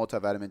 like, take a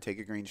multivitamin, take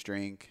a greens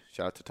drink.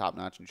 Shout out to Top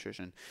Notch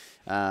Nutrition.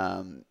 It's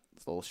a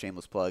little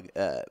shameless plug.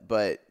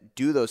 But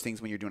do those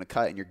things when you're doing a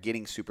cut and you're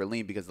getting super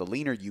lean, because the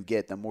leaner you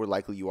get, the more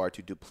likely you are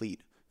to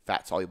deplete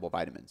fat-soluble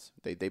vitamins.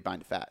 They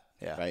bind to fat,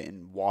 right?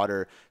 And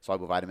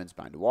water-soluble vitamins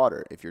bind to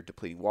water. If you're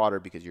depleting water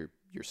because you're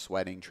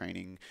sweating,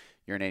 training,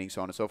 urinating,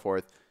 so on and so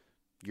forth,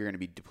 you're going to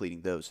be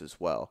depleting those as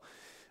well.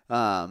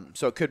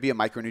 So it could be a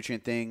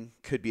micronutrient thing,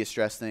 could be a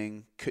stress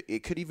thing. It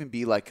could even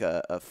be like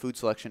a food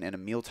selection and a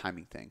meal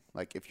timing thing.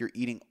 Like, if you're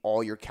eating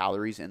all your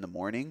calories in the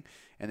morning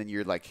and then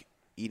you're like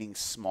eating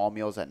small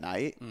meals at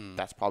night,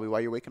 that's probably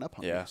why you're waking up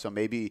hungry. Yeah. So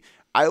maybe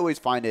I always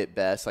find it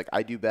best. Like,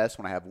 I do best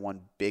when I have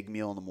one big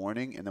meal in the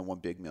morning and then one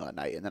big meal at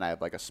night. And then I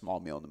have like a small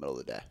meal in the middle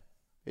of the day.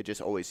 It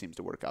just always seems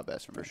to work out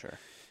best for me. For sure.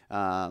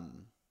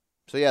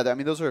 So yeah, I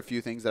mean, those are a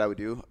few things that I would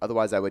do.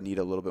 Otherwise, I would need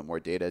a little bit more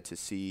data to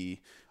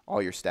see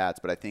all your stats.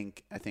 But I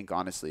think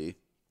honestly,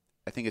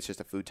 I think it's just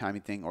a food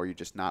timing thing, or you're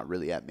just not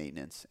really at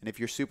maintenance. And if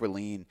you're super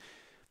lean,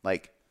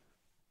 like,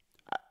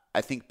 I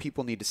think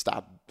people need to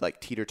stop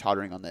like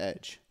teeter-tottering on the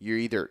edge. You're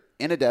either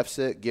in a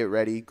deficit, get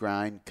ready,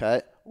 grind,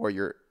 cut, or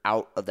you're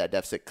out of that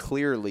deficit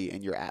clearly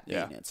and you're at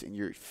maintenance and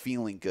you're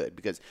feeling good.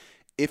 Because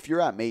if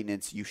you're at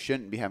maintenance, you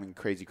shouldn't be having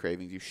crazy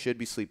cravings. You should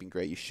be sleeping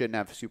great. You shouldn't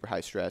have super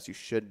high stress. You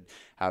should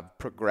have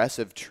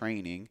progressive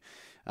training.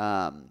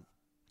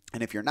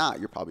 And if you're not,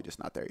 you're probably just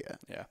not there yet.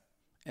 Yeah.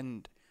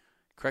 And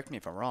correct me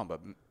if I'm wrong, but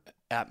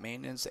at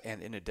maintenance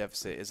and in a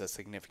deficit is a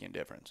significant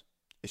difference.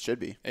 It should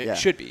be. It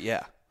should be,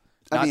 yeah.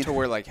 Not to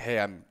where, like, hey,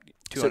 I'm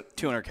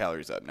 200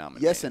 calories up now. I'm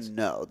in yes maintenance. and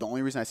no. The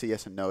only reason I say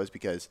yes and no is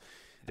because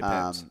It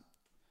depends.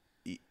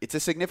 It's a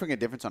significant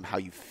difference on how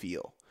you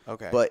feel.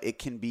 Okay. But it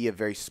can be a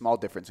very small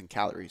difference in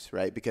calories,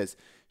 right? Because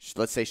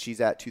let's say she's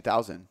at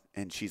 2,000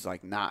 and she's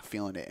like not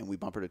feeling it, and we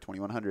bump her to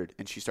 2,100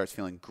 and she starts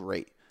feeling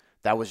great.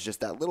 That was just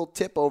that little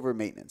tip over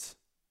maintenance.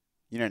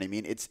 You know what I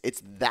mean? It's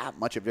that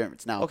much of a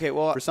difference. Now,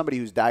 for somebody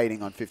who's dieting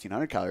on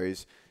 1,500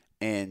 calories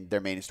and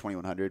their maintenance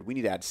 2,100, we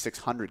need to add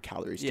 600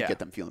 calories to get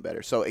them feeling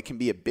better. So it can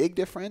be a big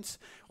difference,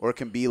 or it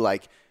can be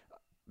like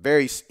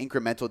very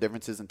incremental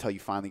differences until you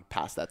finally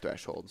pass that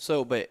threshold.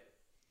 So, but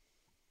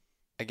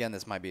again,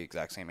 this might be the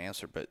exact same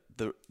answer, but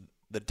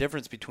the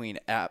difference between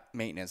app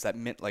maintenance,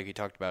 like you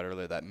talked about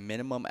earlier, that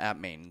minimum app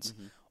maintenance,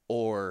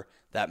 or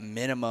that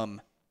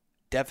minimum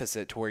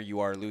deficit to where you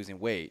are losing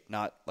weight,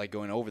 not like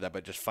going over that,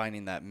 but just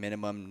finding that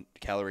minimum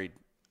calorie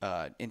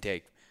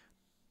intake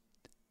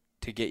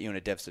to get you in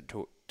a deficit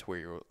to where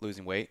you're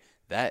losing weight,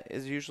 that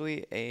is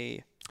usually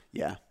I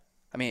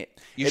mean,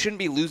 you shouldn't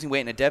be losing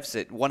weight in a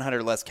deficit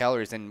 100 less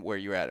calories than where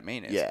you're at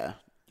maintenance. Yeah.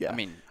 I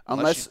mean,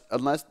 unless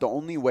the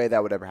only way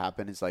that would ever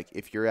happen is like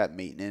if you're at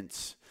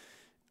maintenance,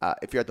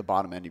 if you're at the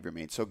bottom end of your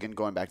maintenance. So again,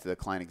 going back to the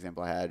client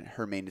example I had,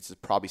 her maintenance is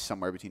probably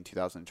somewhere between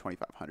 2,000 and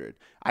 2,500.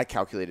 I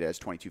calculated it as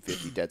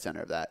 2,250, dead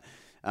center of that.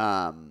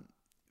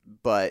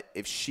 But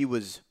if she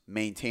was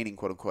maintaining,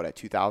 quote unquote, at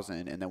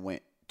 2,000 and then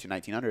went to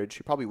 1,900,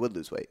 she probably would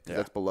lose weight because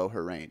that's below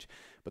her range.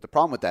 But the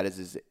problem with that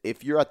is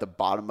if you're at the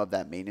bottom of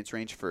that maintenance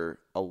range for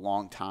a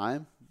long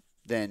time,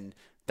 then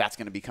that's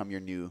going to become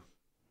your new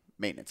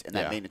maintenance, and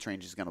that maintenance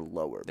range is going to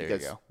lower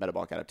because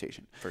metabolic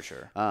adaptation. For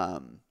sure.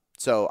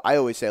 So I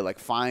always say, like,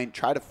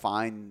 try to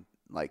find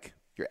like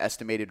your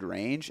estimated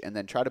range, and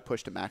then try to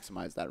push to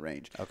maximize that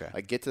range. Okay.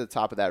 Like, get to the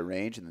top of that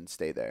range and then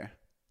stay there.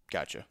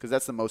 Gotcha. Because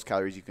that's the most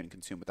calories you can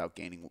consume without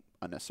gaining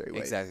unnecessary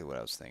weight. Exactly what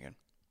I was thinking.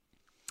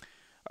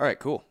 All right,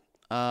 cool.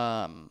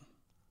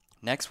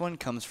 Next one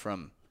comes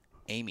from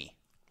Amy.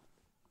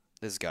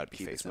 This has got to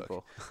be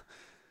Facebook.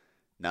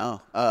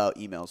 No.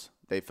 Emails.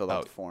 They filled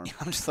out the form.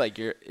 I'm just like,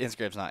 your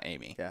Instagram's not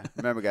Amy. Yeah.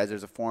 Remember, guys,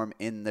 there's a form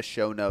in the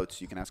show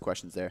notes. You can ask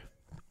questions there.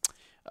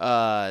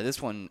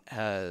 This one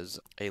has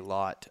a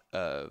lot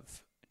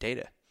of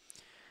data.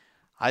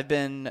 I've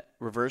been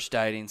reverse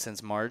dieting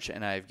since March,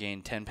 and I've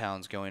gained 10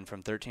 pounds, going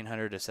from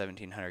 1,300 to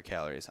 1,700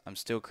 calories. I'm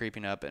still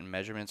creeping up, and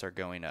measurements are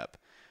going up.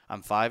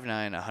 I'm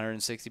 5'9",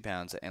 160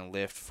 pounds, and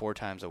lift 4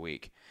 times a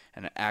week.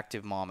 An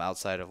active mom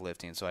outside of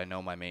lifting, so I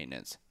know my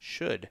maintenance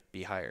should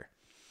be higher.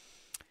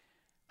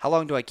 How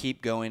long do I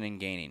keep going and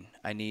gaining?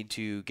 I need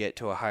to get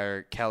to a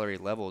higher calorie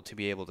level to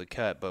be able to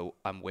cut, but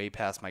I'm way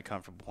past my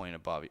comfortable point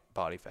of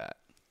body fat.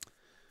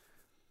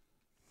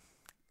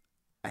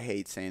 I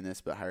hate saying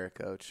this, but hire a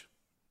coach.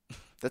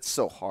 That's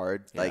so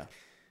hard. Yeah. Like,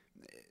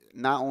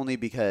 not only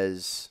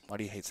because Why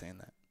do you hate saying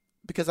that?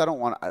 because I don't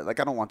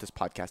want this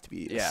podcast to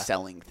be a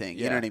selling thing.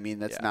 You know what I mean?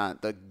 That's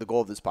not the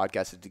goal of this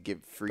podcast is to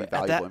give free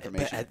valuable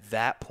information. But at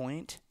that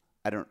point,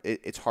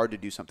 it's hard to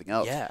do something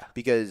else. Yeah.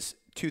 Because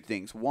two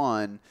things.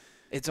 One,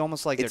 it's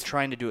almost like they're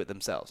trying to do it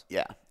themselves.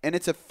 Yeah. And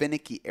it's a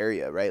finicky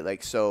area, right?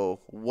 Like, so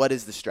what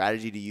is the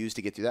strategy to use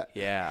to get through that?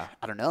 Yeah.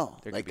 I don't know.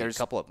 There's a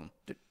couple of them.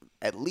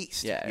 At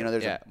least. Yeah.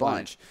 There's a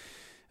bunch.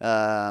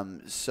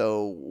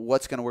 So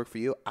what's going to work for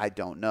you? I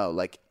don't know.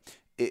 Like,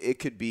 it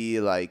could be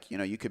like,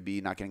 you could be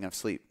not getting enough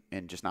sleep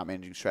and just not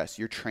managing stress.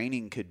 Your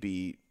training could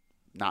be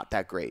not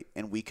that great,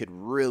 and we could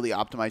really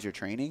optimize your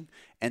training,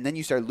 and then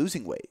you start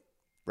losing weight,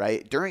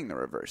 right, during the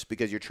reverse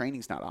because your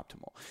training's not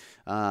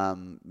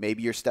optimal.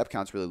 Maybe your step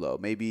count's really low.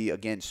 Maybe,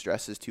 again,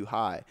 stress is too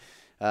high.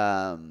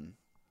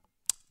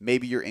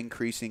 Maybe you're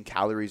increasing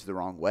calories the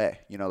wrong way.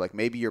 Like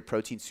maybe your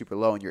protein's super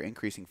low and you're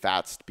increasing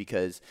fats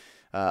because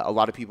a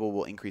lot of people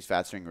will increase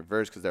fats during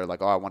reverse because they're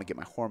like, oh, I want to get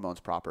my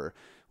hormones proper.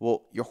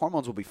 Well, your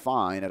hormones will be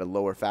fine at a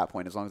lower fat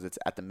point as long as it's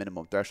at the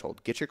minimum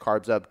threshold. Get your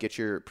carbs up, get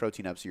your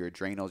protein up so your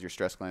adrenals, your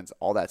stress glands,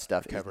 all that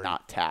stuff is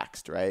not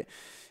taxed, right?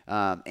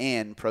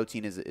 And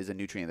protein is a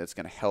nutrient that's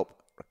going to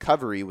help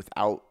recovery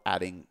without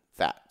adding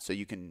fat. So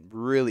you can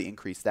really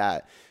increase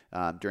that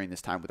during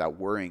this time without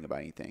worrying about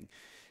anything.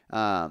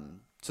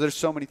 So there's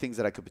so many things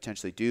that I could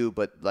potentially do,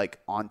 but like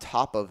on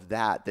top of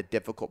that, the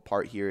difficult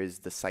part here is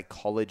the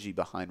psychology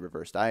behind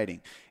reverse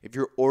dieting. If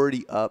you're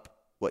already up,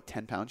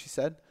 10 pounds you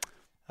said?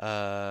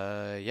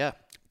 Yeah.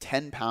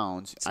 10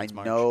 pounds. Since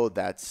March. Know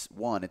that's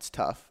one, it's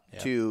tough. Yeah.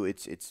 Two,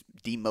 it's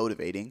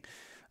demotivating.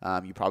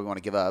 You probably want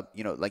to give up.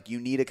 Like you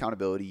need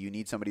accountability. You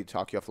need somebody to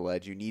talk you off the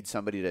ledge. You need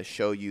somebody to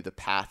show you the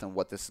path and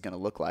what this is going to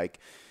look like.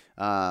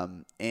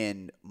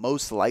 And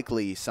most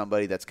likely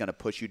somebody that's going to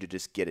push you to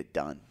just get it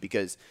done,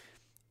 because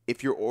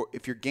if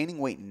you're gaining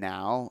weight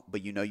now,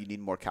 but you need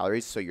more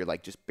calories, so you're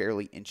like just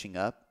barely inching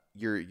up,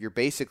 you're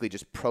basically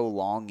just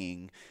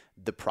prolonging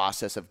the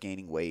process of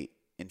gaining weight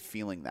and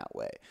feeling that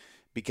way.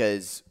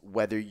 Because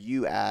whether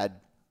you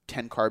add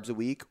 10 carbs a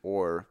week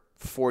or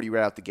 40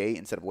 right out the gate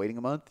instead of waiting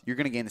a month, you're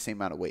going to gain the same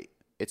amount of weight.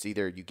 It's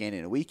either you gain it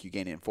in a week, you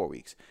gain it in 4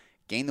 weeks.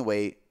 Gain the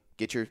weight,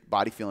 get your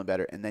body feeling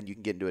better, and then you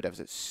can get into a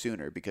deficit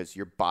sooner because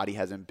your body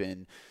hasn't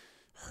been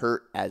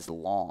hurt as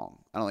long.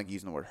 I don't like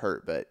using the word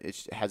hurt, but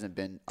it hasn't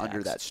been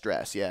under that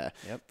stress,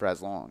 for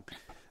as long.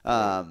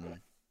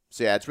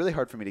 So yeah, it's really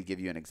hard for me to give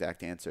you an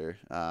exact answer.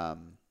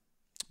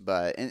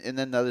 But and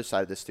then the other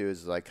side of this too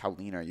is like, how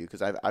lean are you?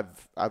 Because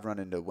I've run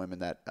into women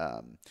that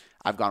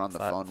I've gone on the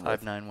phone with.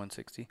 5'9",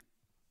 160.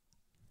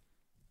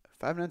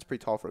 5'9" is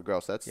pretty tall for a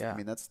girl. So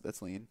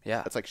that's lean.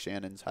 Yeah, that's like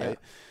Shannon's height.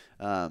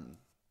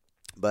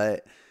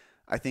 But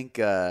I think.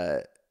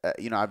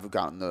 I've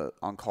gotten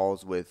on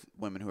calls with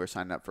women who are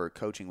signing up for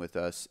coaching with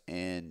us,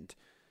 and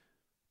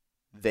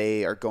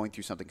they are going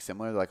through something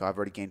similar. They're like, oh, I've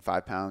already gained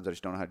 5 pounds. I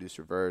just don't know how to do this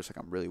reverse.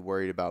 Like, I'm really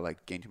worried about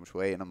like gaining too much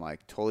weight. And I'm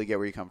like, totally get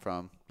where you come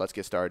from. Let's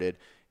get started.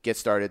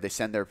 They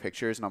send their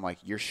pictures, and I'm like,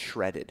 you're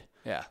shredded.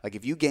 Yeah. Like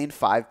if you gained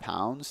 5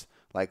 pounds,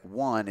 like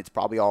one, it's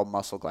probably all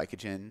muscle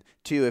glycogen.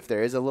 Two, if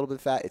there is a little bit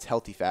of fat, it's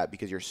healthy fat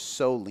because you're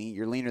so lean.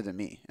 You're leaner than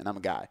me, and I'm a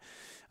guy.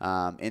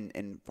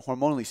 And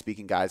hormonally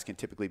speaking, guys can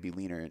typically be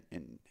leaner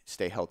and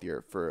stay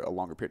healthier for a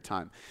longer period of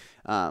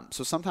time.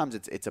 So sometimes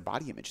it's a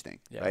body image thing,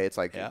 right? It's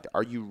like,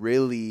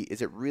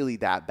 is it really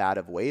that bad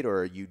of weight, or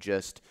are you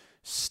just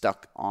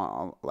stuck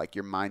on, like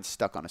your mind's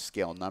stuck on a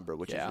scale number,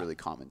 which is really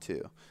common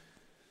too,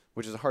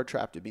 which is a hard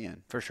trap to be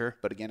in. For sure.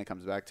 But again, it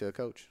comes back to a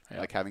coach,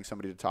 like having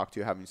somebody to talk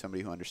to, having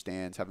somebody who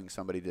understands, having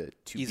somebody to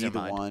ease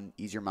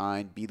your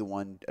mind, be the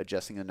one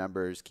adjusting the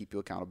numbers, keep you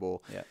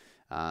accountable.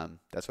 Yeah.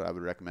 That's what I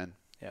would recommend.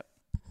 Yep.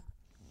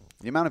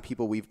 The amount of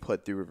people we've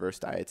put through reverse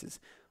diets is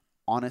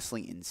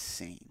honestly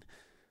insane.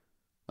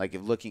 Like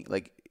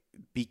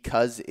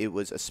because it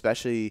was,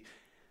 especially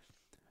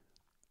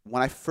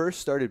when I first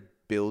started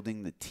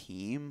building the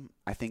team,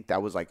 I think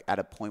that was like at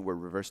a point where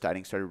reverse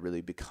dieting started really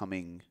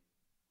becoming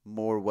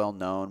more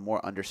well-known,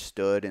 more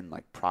understood, and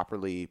like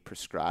properly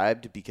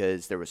prescribed,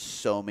 because there was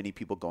so many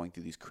people going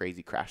through these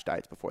crazy crash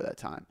diets before that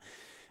time.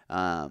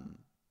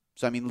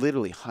 So I mean,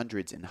 literally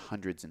hundreds and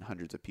hundreds and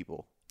hundreds of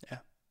people. Yeah.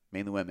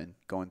 Mainly women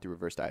going through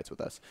reverse diets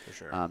with us. For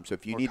sure. So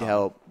if you need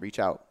help, reach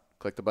out.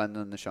 Click the button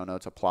in the show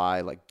notes,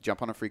 apply, like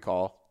jump on a free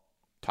call,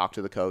 talk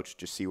to the coach,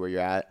 just see where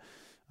you're at.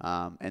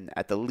 And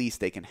at the least,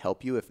 they can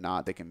help you. If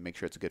not, they can make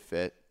sure it's a good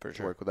fit For to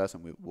sure. work with us,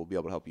 and we'll be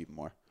able to help you even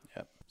more.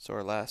 Yep. So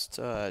our last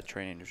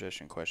training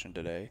nutrition question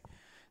today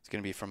is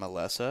going to be from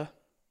Elisa.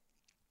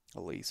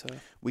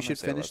 We should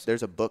finish.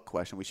 There's a book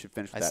question. We should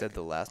finish with I that. said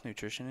the last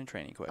nutrition and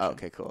training question. Oh,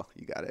 okay, cool.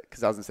 You got it.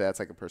 Because I was going to say that's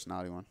like a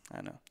personality one.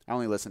 I know. I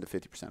only listen to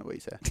 50% of what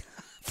you say.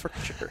 For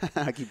sure.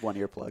 I keep one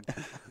ear plugged.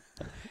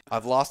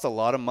 I've lost a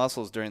lot of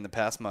muscles during the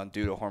past month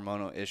due to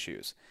hormonal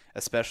issues.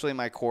 Especially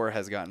my core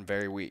has gotten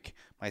very weak.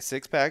 My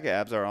six-pack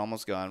abs are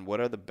almost gone. What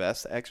are the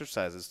best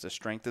exercises to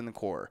strengthen the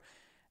core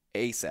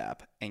ASAP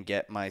and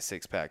get my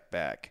six-pack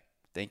back?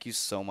 Thank you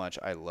so much.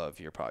 I love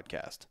your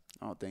podcast.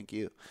 Oh, thank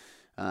you.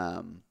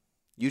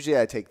 Usually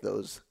I take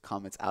those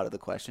comments out of the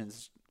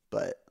questions,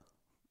 but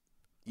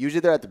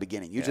usually they're at the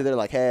beginning. Usually they're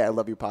like, hey, I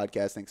love your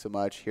podcast. Thanks so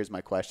much. Here's my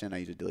question. I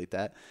usually delete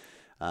that.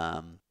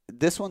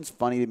 This one's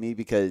funny to me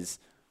because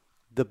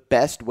the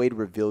best way to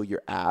reveal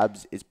your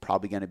abs is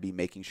probably going to be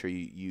making sure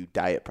you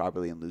diet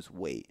properly and lose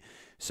weight.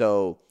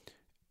 So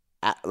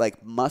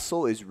like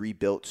muscle is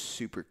rebuilt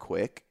super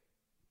quick.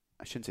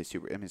 I shouldn't say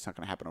super. I mean, it's not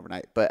going to happen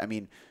overnight. But I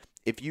mean,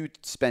 if you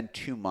spend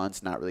 2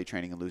 months not really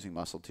training and losing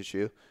muscle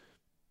tissue,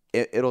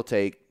 it'll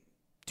take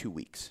 2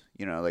 weeks.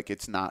 You know, like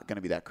it's not going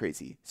to be that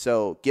crazy.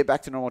 So get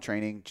back to normal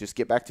training. Just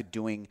get back to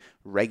doing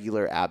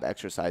regular ab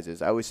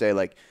exercises. I always say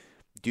like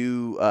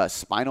do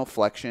spinal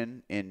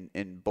flexion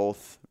in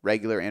both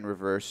regular and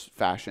reverse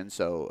fashion.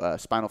 So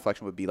spinal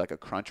flexion would be like a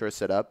crunch or a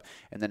sit up.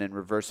 And then in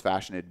reverse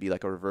fashion, it'd be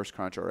like a reverse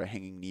crunch or a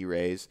hanging knee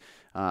raise.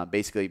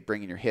 Basically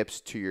bringing your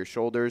hips to your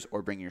shoulders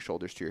or bringing your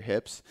shoulders to your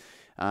hips.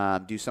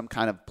 Do some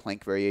kind of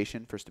plank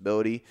variation for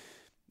stability.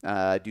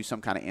 Do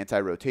some kind of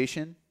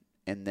anti-rotation.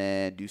 And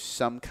then do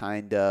some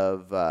kind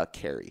of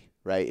carry,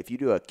 right? If you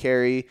do a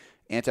carry,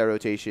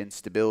 anti-rotation,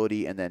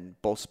 stability, and then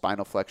both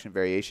spinal flexion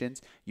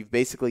variations, you've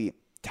basically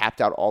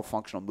tapped out all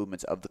functional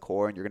movements of the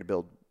core, and you're going to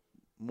build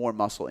more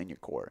muscle in your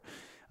core.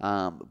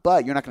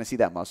 But you're not going to see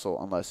that muscle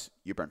unless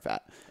you burn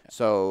fat. Yeah.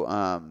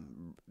 So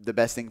the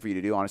best thing for you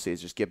to do, honestly,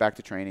 is just get back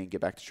to training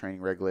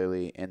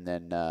regularly, and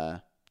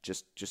then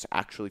just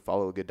actually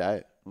follow a good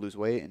diet, lose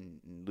weight,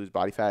 and lose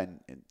body fat,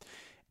 and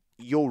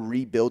you'll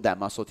rebuild that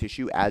muscle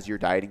tissue as you're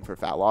dieting for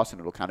fat loss, and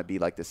it'll kind of be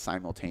like this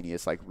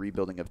simultaneous like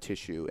rebuilding of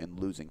tissue and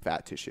losing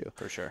fat tissue.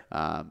 For sure.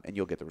 And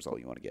you'll get the result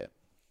you want to get.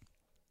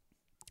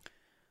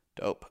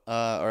 Dope.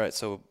 All right,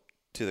 so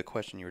to the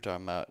question you were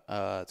talking about,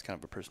 it's kind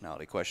of a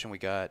personality question. We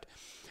got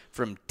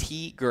from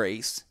T.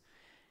 Grace.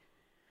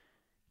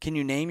 Can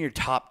you name your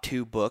top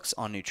 2 books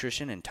on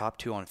nutrition and top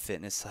 2 on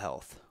fitness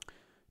health?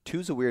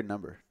 2's a weird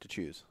number to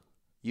choose.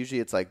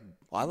 Usually it's like...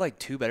 Well, I like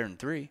 2 better than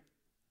 3.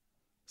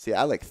 See,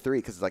 I like 3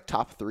 because it's like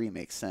top 3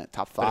 makes sense.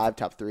 Top 5,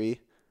 top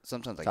 3.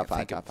 Sometimes I top can 5,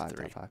 think top of 5,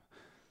 3. top 5.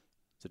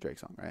 It's a Drake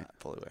song, right?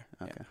 Fully aware.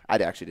 Okay. Yeah. I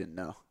actually didn't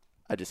know.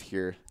 I just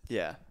hear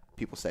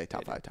people say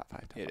top 5, top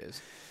 5, top 5. It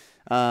is.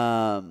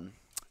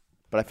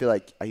 But I feel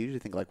like I usually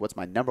think like, what's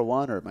my number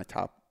 1 or my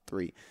top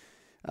 3?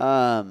 We're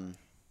going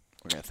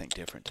to think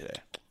different today.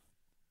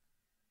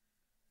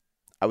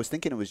 I was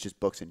thinking it was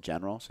just books in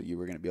general, so you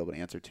were going to be able to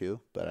answer 2,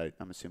 but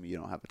I'm assuming you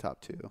don't have a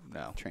top 2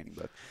 training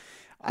book.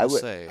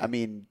 I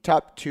mean,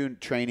 top 2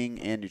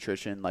 training and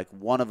nutrition, like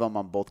one of them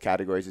on both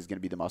categories is going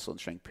to be The Muscle and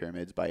Strength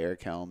Pyramids by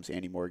Eric Helms,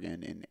 Andy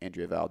Morgan, and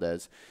Andrea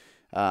Valdez.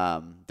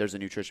 There's a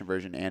nutrition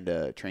version and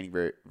a training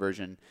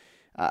version.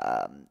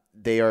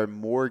 They are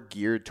more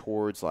geared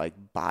towards like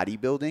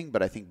bodybuilding,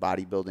 but I think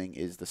bodybuilding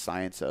is the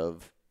science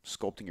of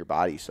sculpting your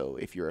body. So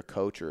if you're a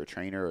coach or a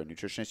trainer or a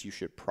nutritionist, you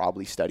should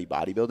probably study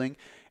bodybuilding.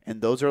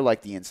 And those are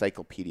like the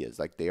encyclopedias.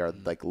 Like they are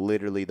like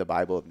literally the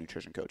Bible of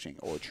nutrition coaching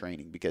or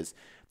training because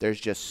there's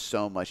just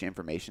so much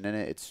information in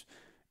it.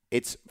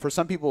 It's for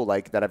some people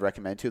like that I've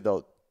recommended to,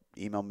 they'll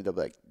email me, they'll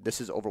be like,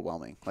 this is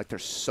overwhelming. Like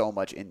there's so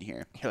much in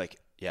here. You're like,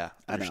 yeah,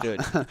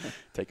 understood.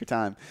 Take your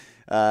time.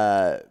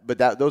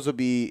 But those will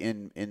be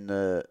in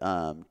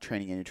the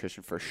training and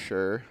nutrition for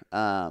sure.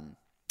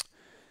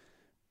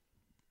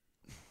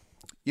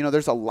 You know,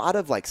 there's a lot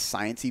of like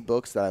sciencey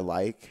books that I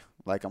like.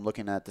 Like I'm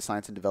looking at the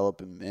Science and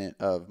Development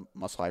of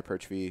Muscle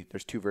Hypertrophy.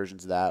 There's 2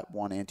 versions of that.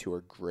 1 and 2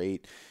 are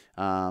great.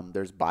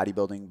 There's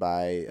Bodybuilding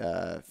by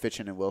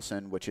Fitchen and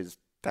Wilson,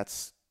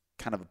 that's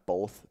kind of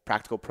both.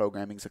 Practical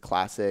Programming is a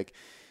classic.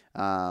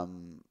 I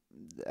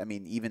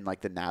mean, even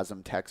like the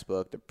NASM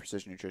textbook, the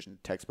Precision Nutrition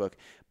textbook.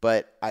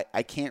 But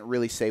I can't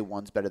really say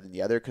one's better than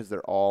the other because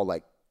they're all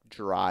like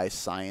dry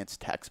science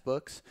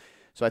textbooks.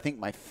 So I think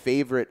my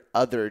favorite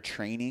other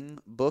training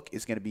book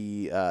is going to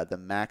be the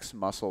Max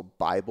Muscle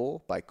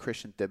Bible by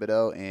Christian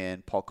Thibodeau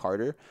and Paul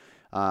Carter,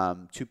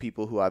 2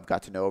 people who I've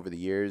got to know over the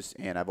years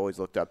and I've always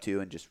looked up to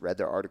and just read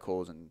their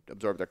articles and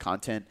absorbed their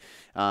content.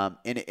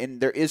 And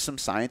there is some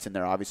science in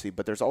there, obviously,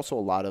 but there's also a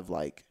lot of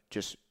like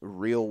just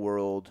real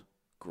world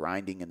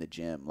grinding in the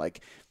gym. Like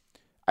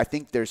I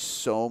think there's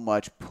so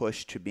much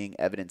push to being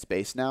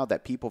evidence-based now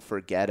that people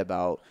forget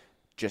about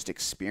just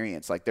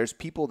experience. Like there's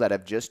people that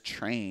have just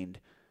trained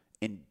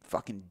in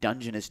fucking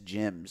Dungeness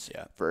gyms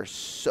for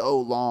so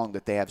long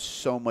that they have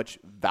so much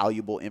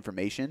valuable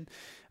information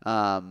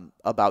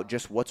about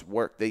just what's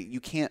worked. You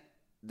can't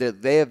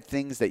they have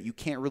things that you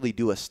can't really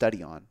do a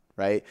study on,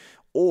 right?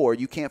 Or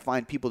you can't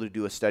find people to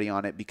do a study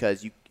on it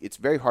because it's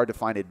very hard to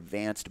find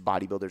advanced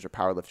bodybuilders or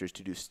powerlifters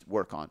to do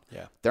work on.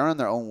 Yeah. They're in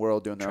their own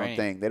world doing their Training.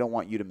 own thing. They don't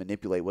want you to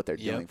manipulate what they're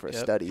doing for a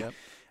study. Yep.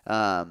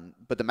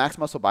 But the Max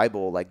Muscle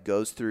Bible like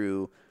goes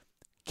through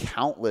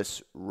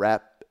countless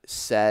rep,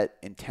 set,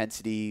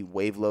 intensity,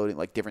 wave loading,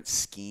 like different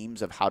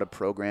schemes of how to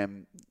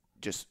program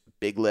just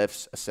big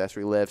lifts,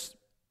 accessory lifts,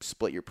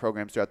 split your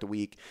programs throughout the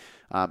week.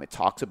 It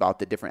talks about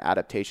the different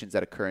adaptations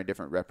that occur in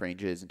different rep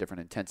ranges and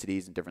different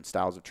intensities and different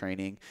styles of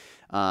training.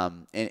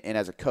 And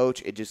as a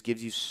coach, it just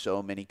gives you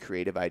so many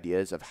creative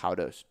ideas of how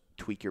to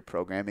tweak your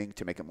programming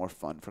to make it more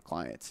fun for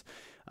clients.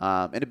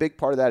 And a big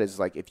part of that is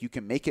like if you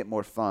can make it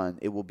more fun,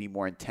 it will be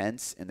more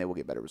intense and they will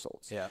get better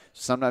results. Yeah.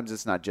 Sometimes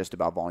it's not just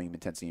about volume,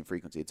 intensity, and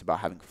frequency. It's about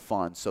having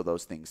fun so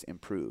those things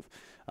improve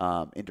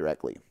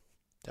indirectly.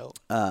 Dope.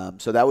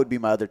 So that would be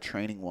my other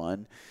training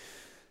one.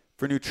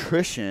 For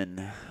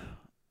nutrition,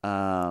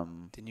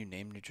 Didn't you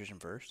name nutrition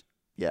first?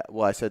 yeah,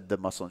 well, I said the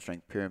muscle and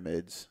strength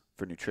pyramids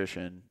for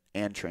nutrition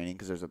and training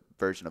because there's a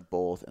version of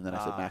both. And then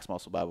I said Max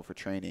Muscle Bible for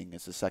training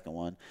is the second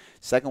one.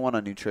 Second one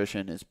on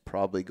nutrition is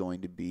probably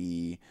going to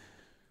be,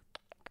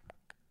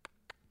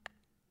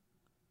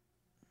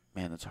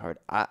 man, that's hard.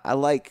 I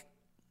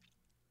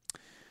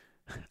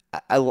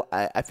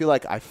feel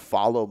like I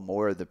follow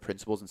more of the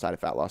principles inside of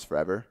Fat Loss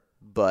Forever,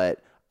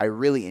 but I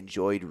really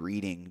enjoyed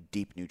reading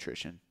Deep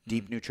Nutrition.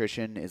 Deep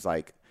Nutrition is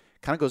like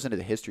kind of goes into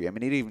the history. I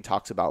mean, it even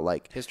talks about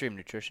like History of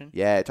nutrition?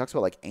 yeah, it talks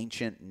about like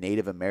ancient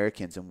Native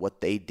Americans and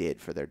what they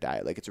did for their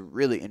diet. Like it's a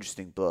really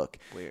interesting book.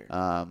 Weird.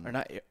 Or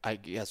not, I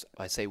guess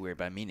I say weird,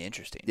 but I mean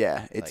interesting.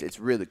 Yeah, it's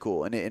really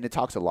cool, and it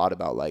talks a lot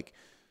about like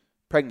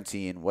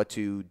pregnancy and what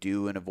to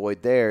do and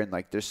avoid there, and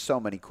like there's so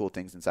many cool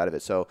things inside of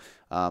it. So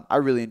I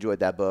really enjoyed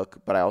that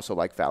book, but I also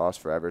like Fat Loss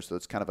Forever, so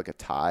it's kind of like a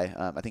tie.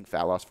 I think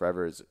Fat Loss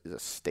Forever is a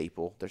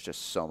staple. There's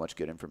just so much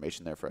good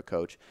information there for a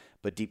coach,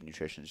 but Deep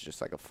Nutrition is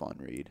just like a fun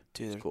read.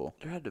 Dude, it's cool.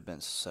 There had to have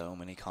been so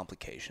many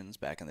complications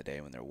back in the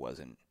day when there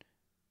wasn't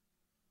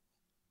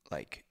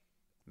like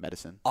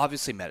Medicine.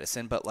 obviously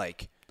medicine, but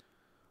like,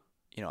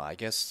 you know, I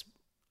guess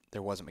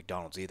there wasn't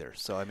McDonald's either.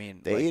 So I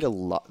mean, They like, ate a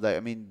lot. I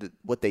mean,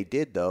 what they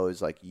did though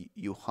is like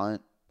you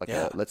hunt like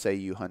Yeah. let's say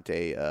you hunt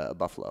a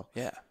buffalo.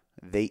 yeah,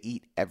 They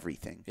eat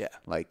everything. Yeah.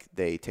 Like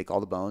they take all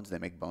the bones, they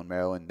make bone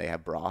marrow, and they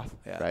have broth.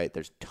 Yeah. Right.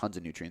 There's tons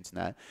of nutrients in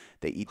that.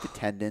 They eat the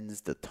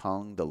tendons, the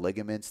tongue, the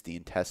ligaments, the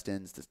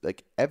intestines,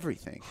 like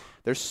everything.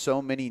 There's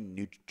so many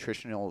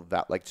nutritional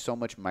like so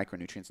much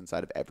micronutrients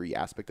inside of every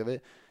aspect of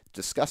it.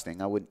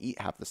 Disgusting. I wouldn't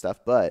eat half the stuff,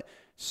 but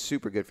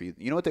super good for you.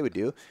 You know what they would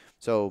do?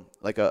 So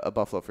like a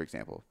buffalo, for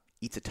example,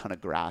 eats a ton of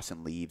grass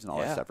and leaves and all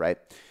that Yeah. stuff, right?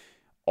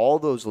 All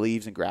those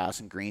leaves and grass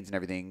and greens and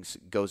everything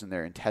goes in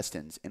their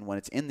intestines. And when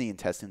it's in the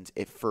intestines,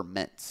 it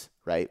ferments,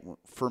 right?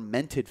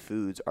 Fermented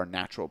foods are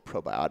natural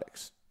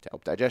probiotics to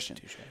help digestion.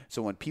 Touché.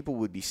 So when people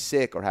would be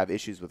sick or have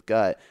issues with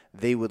gut,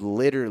 they would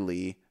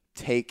literally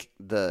take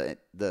the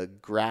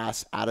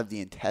grass out of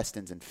the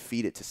intestines and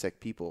feed it to sick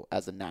people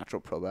as a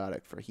natural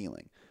probiotic for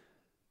healing.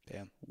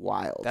 damn,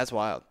 Wild. that's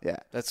wild. yeah.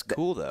 That's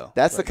cool though.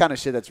 That's the Like, kind of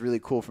shit that's really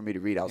cool for me to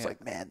read. I was Yeah.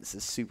 like, man, this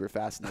is super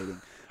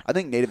fascinating. I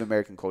think Native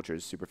American culture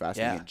is super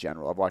fascinating Yeah. in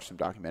general. I've watched some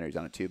documentaries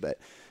on it too, but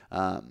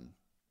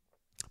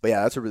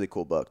yeah, that's a really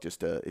cool book.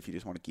 Just if you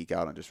just want to geek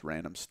out on just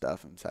random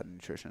stuff inside of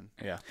nutrition.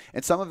 yeah,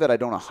 And some of it I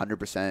don't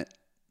 100%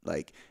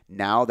 like.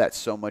 Now that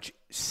so much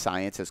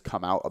science has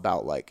come out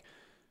about like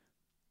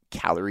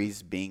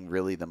calories being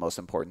really the most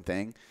important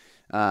thing,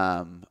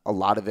 a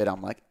lot of it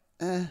I'm like,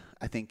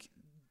 I think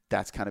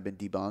that's kind of been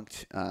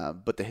debunked.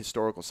 But the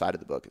historical side of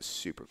the book is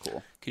super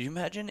cool. Could you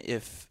imagine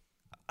if,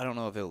 I don't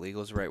know if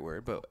illegal is the right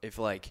word, but if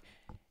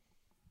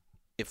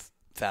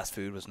fast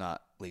food was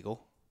not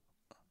legal?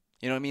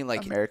 You know what I mean?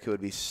 Like, America would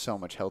be so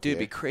much healthier. dude,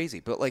 it'd be crazy.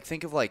 But like,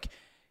 think of like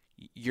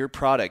your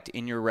product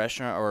in your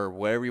restaurant or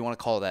whatever you want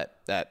to call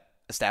that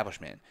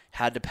establishment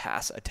had to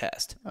pass a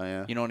test. Oh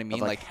yeah. You know what I Of, mean?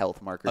 like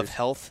health markers. Of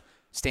health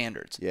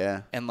standards.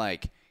 Yeah. And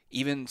like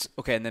even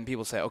okay, and then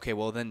people say, okay,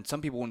 well then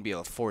some people wouldn't be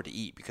able to afford to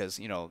eat because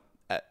you know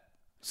at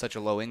such a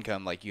low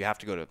income, like you have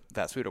to go to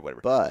fast food or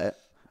whatever. But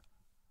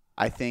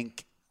I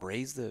think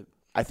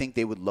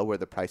they would lower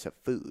the price of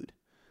food.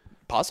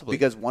 Possibly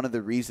Because one of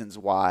the reasons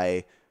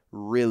why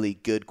really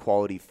good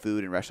quality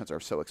food in restaurants are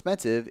so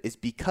expensive is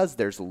because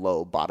there's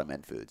low bottom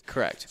end foods.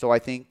 correct. So I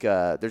think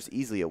there's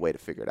easily a way to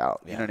figure it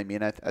out. You Yeah. know what I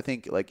mean? I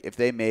think like if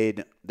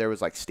there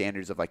was like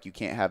standards of like you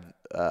can't have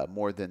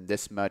more than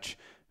this much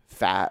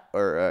fat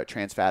or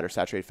trans fat or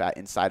saturated fat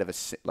inside of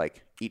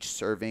like each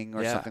serving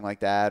or Yeah. something like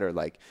that, or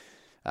like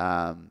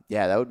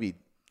that would be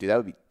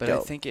dope. But I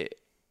think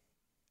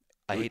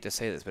I hate to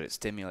say this, but it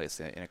stimulates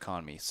an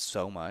economy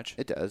so much,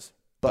 It does,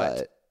 But-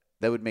 but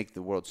that would make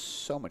the world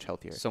so much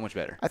healthier. so much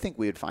better. I think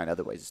we would find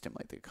other ways to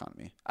stimulate the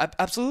economy.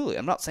 Absolutely.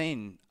 I'm not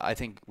saying I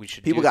think we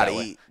should. People got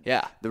gotta to eat.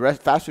 Yeah. The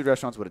fast food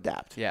restaurants would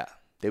adapt. Yeah.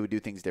 They would do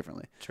things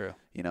differently. True.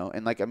 You know,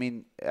 and like I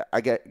mean,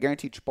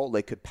 guarantee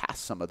Chipotle could pass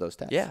some of those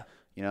tests. Yeah.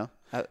 You know,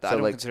 I So,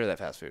 don't like- consider that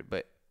fast food,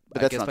 but But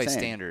I that's guess what I'm by saying.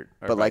 standard.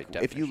 Or But by like, if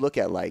you definition. look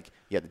at like,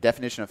 the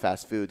definition of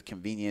fast food,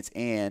 convenience,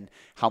 and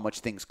how much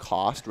things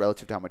cost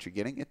relative to how much you're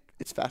getting,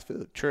 it's fast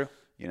food. True.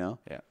 You know?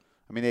 Yeah.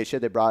 I mean,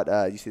 they brought.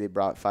 You see, they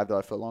brought $5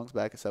 footlongs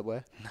back at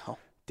Subway. No.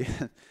 Dude,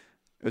 it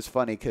was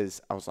funny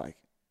because I was like,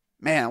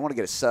 man, I want to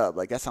get a sub.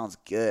 Like, that sounds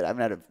good. I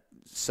haven't had a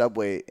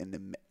Subway in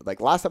the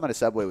like last time I had a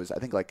Subway was, I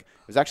think, like,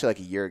 it was actually like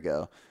a year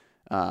ago.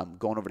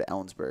 Going over to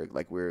Ellensburg,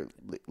 like, we were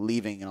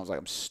leaving, and I was like,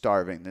 I'm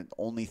starving. The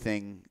only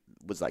thing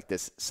was like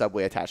this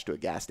Subway attached to a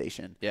gas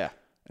station. Yeah.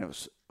 And it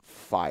was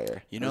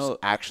fire. You It know- was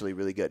actually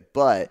really good.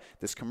 But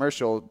this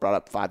commercial brought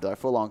up $5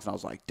 footlongs, and I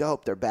was like,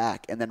 dope, they're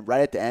back. And then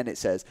right at the end, it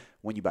says,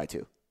 when you buy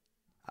two.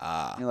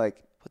 Ah. And you're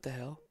like, What the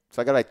hell?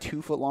 so I got to buy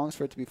 2 footlongs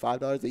for it to be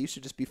 $5? They used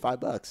to just be $5.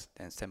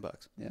 Then it's $10.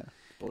 Yeah,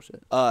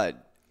 bullshit.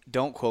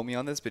 Don't quote me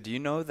on this, but do you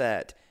know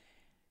that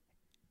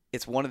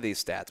it's one of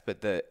these stats,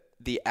 but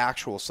the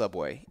actual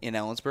Subway in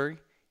Ellensburg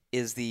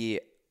is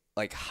the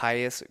like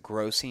highest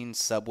grossing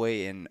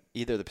Subway in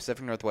either the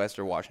Pacific Northwest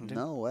or Washington?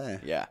 No way.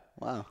 Yeah.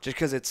 Wow. Just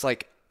because it's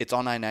like it's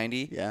on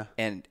I-90. Yeah.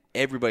 And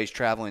everybody's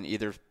traveling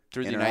either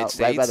through the In or United out,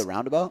 States. right by the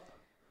roundabout?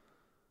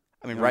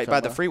 I mean, You know what right I'm by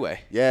talking the about?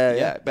 freeway.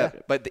 Yeah.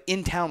 But the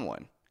in-town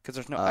one, because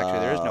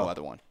there is no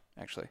other one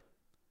actually.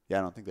 Yeah,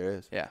 I don't think there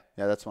is. Yeah.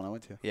 Yeah, that's the one I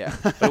went to. Yeah.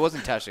 But it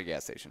wasn't attached to a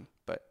gas station.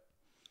 But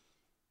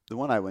The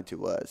one I went to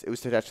was. It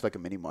was attached to like a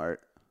mini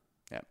mart,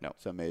 yeah, no.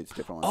 so maybe it's a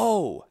different one.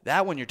 Oh,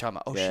 that one you're talking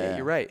about. Oh Yeah. shit,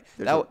 you're right.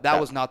 There's That a-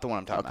 was not the one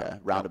I'm talking okay.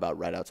 about. Roundabout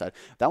right outside.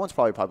 That one's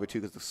probably popular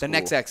too because The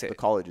next exit. the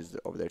college is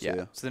over there Yeah.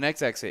 too. So the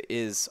next exit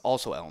is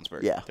also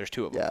Ellensburg. Yeah. There's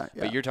two of them. Yeah,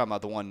 yeah. But you're talking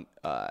about the one.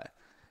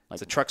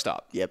 It's a truck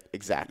stop. Yep,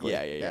 exactly.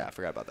 Yeah. I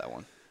forgot about that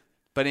one.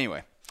 But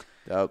anyway,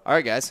 Dope. all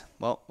right, guys.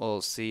 Well,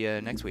 we'll see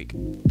you next week.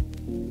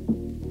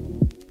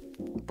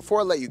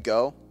 Before I let you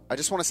go, I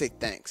just want to say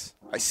thanks.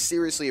 I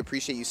seriously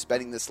appreciate you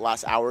spending this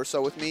last hour or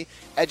so with me,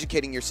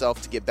 educating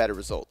yourself to get better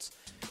results.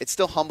 It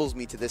still humbles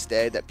me to this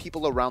day that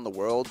people around the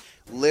world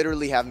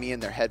literally have me in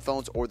their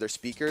headphones or their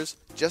speakers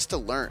just to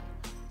learn.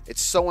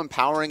 It's so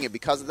empowering, and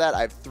because of that,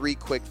 I have 3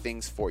 quick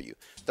things for you.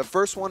 The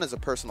first one is a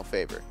personal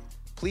favor.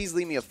 Please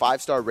leave me a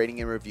 5-star rating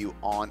and review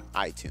on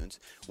iTunes.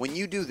 When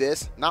you do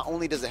this, not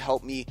only does it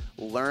help me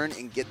learn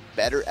and get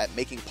better at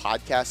making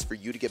podcasts for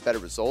you to get better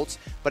results,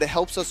 but it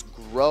helps us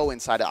grow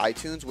inside of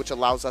iTunes, which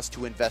allows us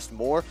to invest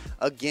more,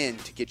 again,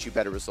 to get you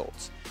better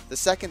results. The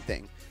second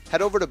thing,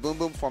 head over to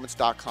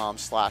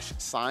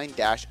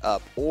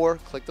boomboomperformance.com/sign-up or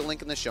click the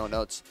link in the show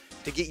notes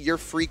to get your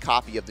free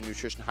copy of the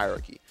Nutrition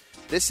Hierarchy.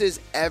 This is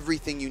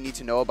everything you need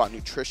to know about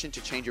nutrition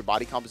to change your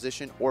body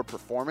composition or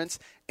performance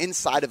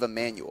inside of a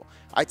manual.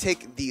 I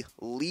take the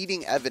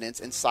leading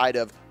evidence inside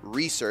of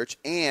research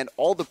and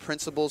all the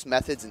principles,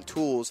 methods, and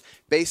tools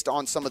based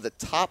on some of the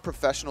top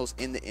professionals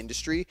in the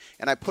industry,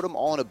 and I put them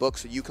all in a book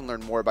so you can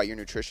learn more about your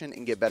nutrition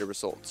and get better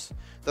results.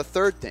 The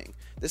third thing,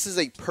 this is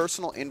a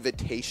personal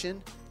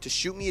invitation to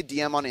shoot me a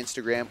DM on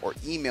Instagram or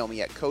email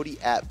me at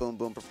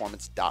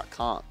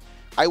cody@boomboomperformance.com.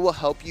 I will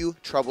help you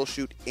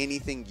troubleshoot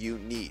anything you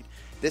need.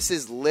 This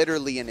is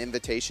literally an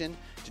invitation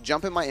to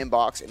jump in my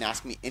inbox and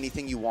ask me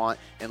anything you want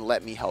and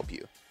let me help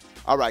you.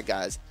 All right,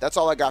 guys, that's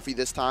all I got for you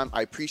this time.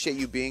 I appreciate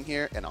you being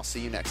here, and I'll see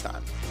you next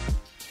time.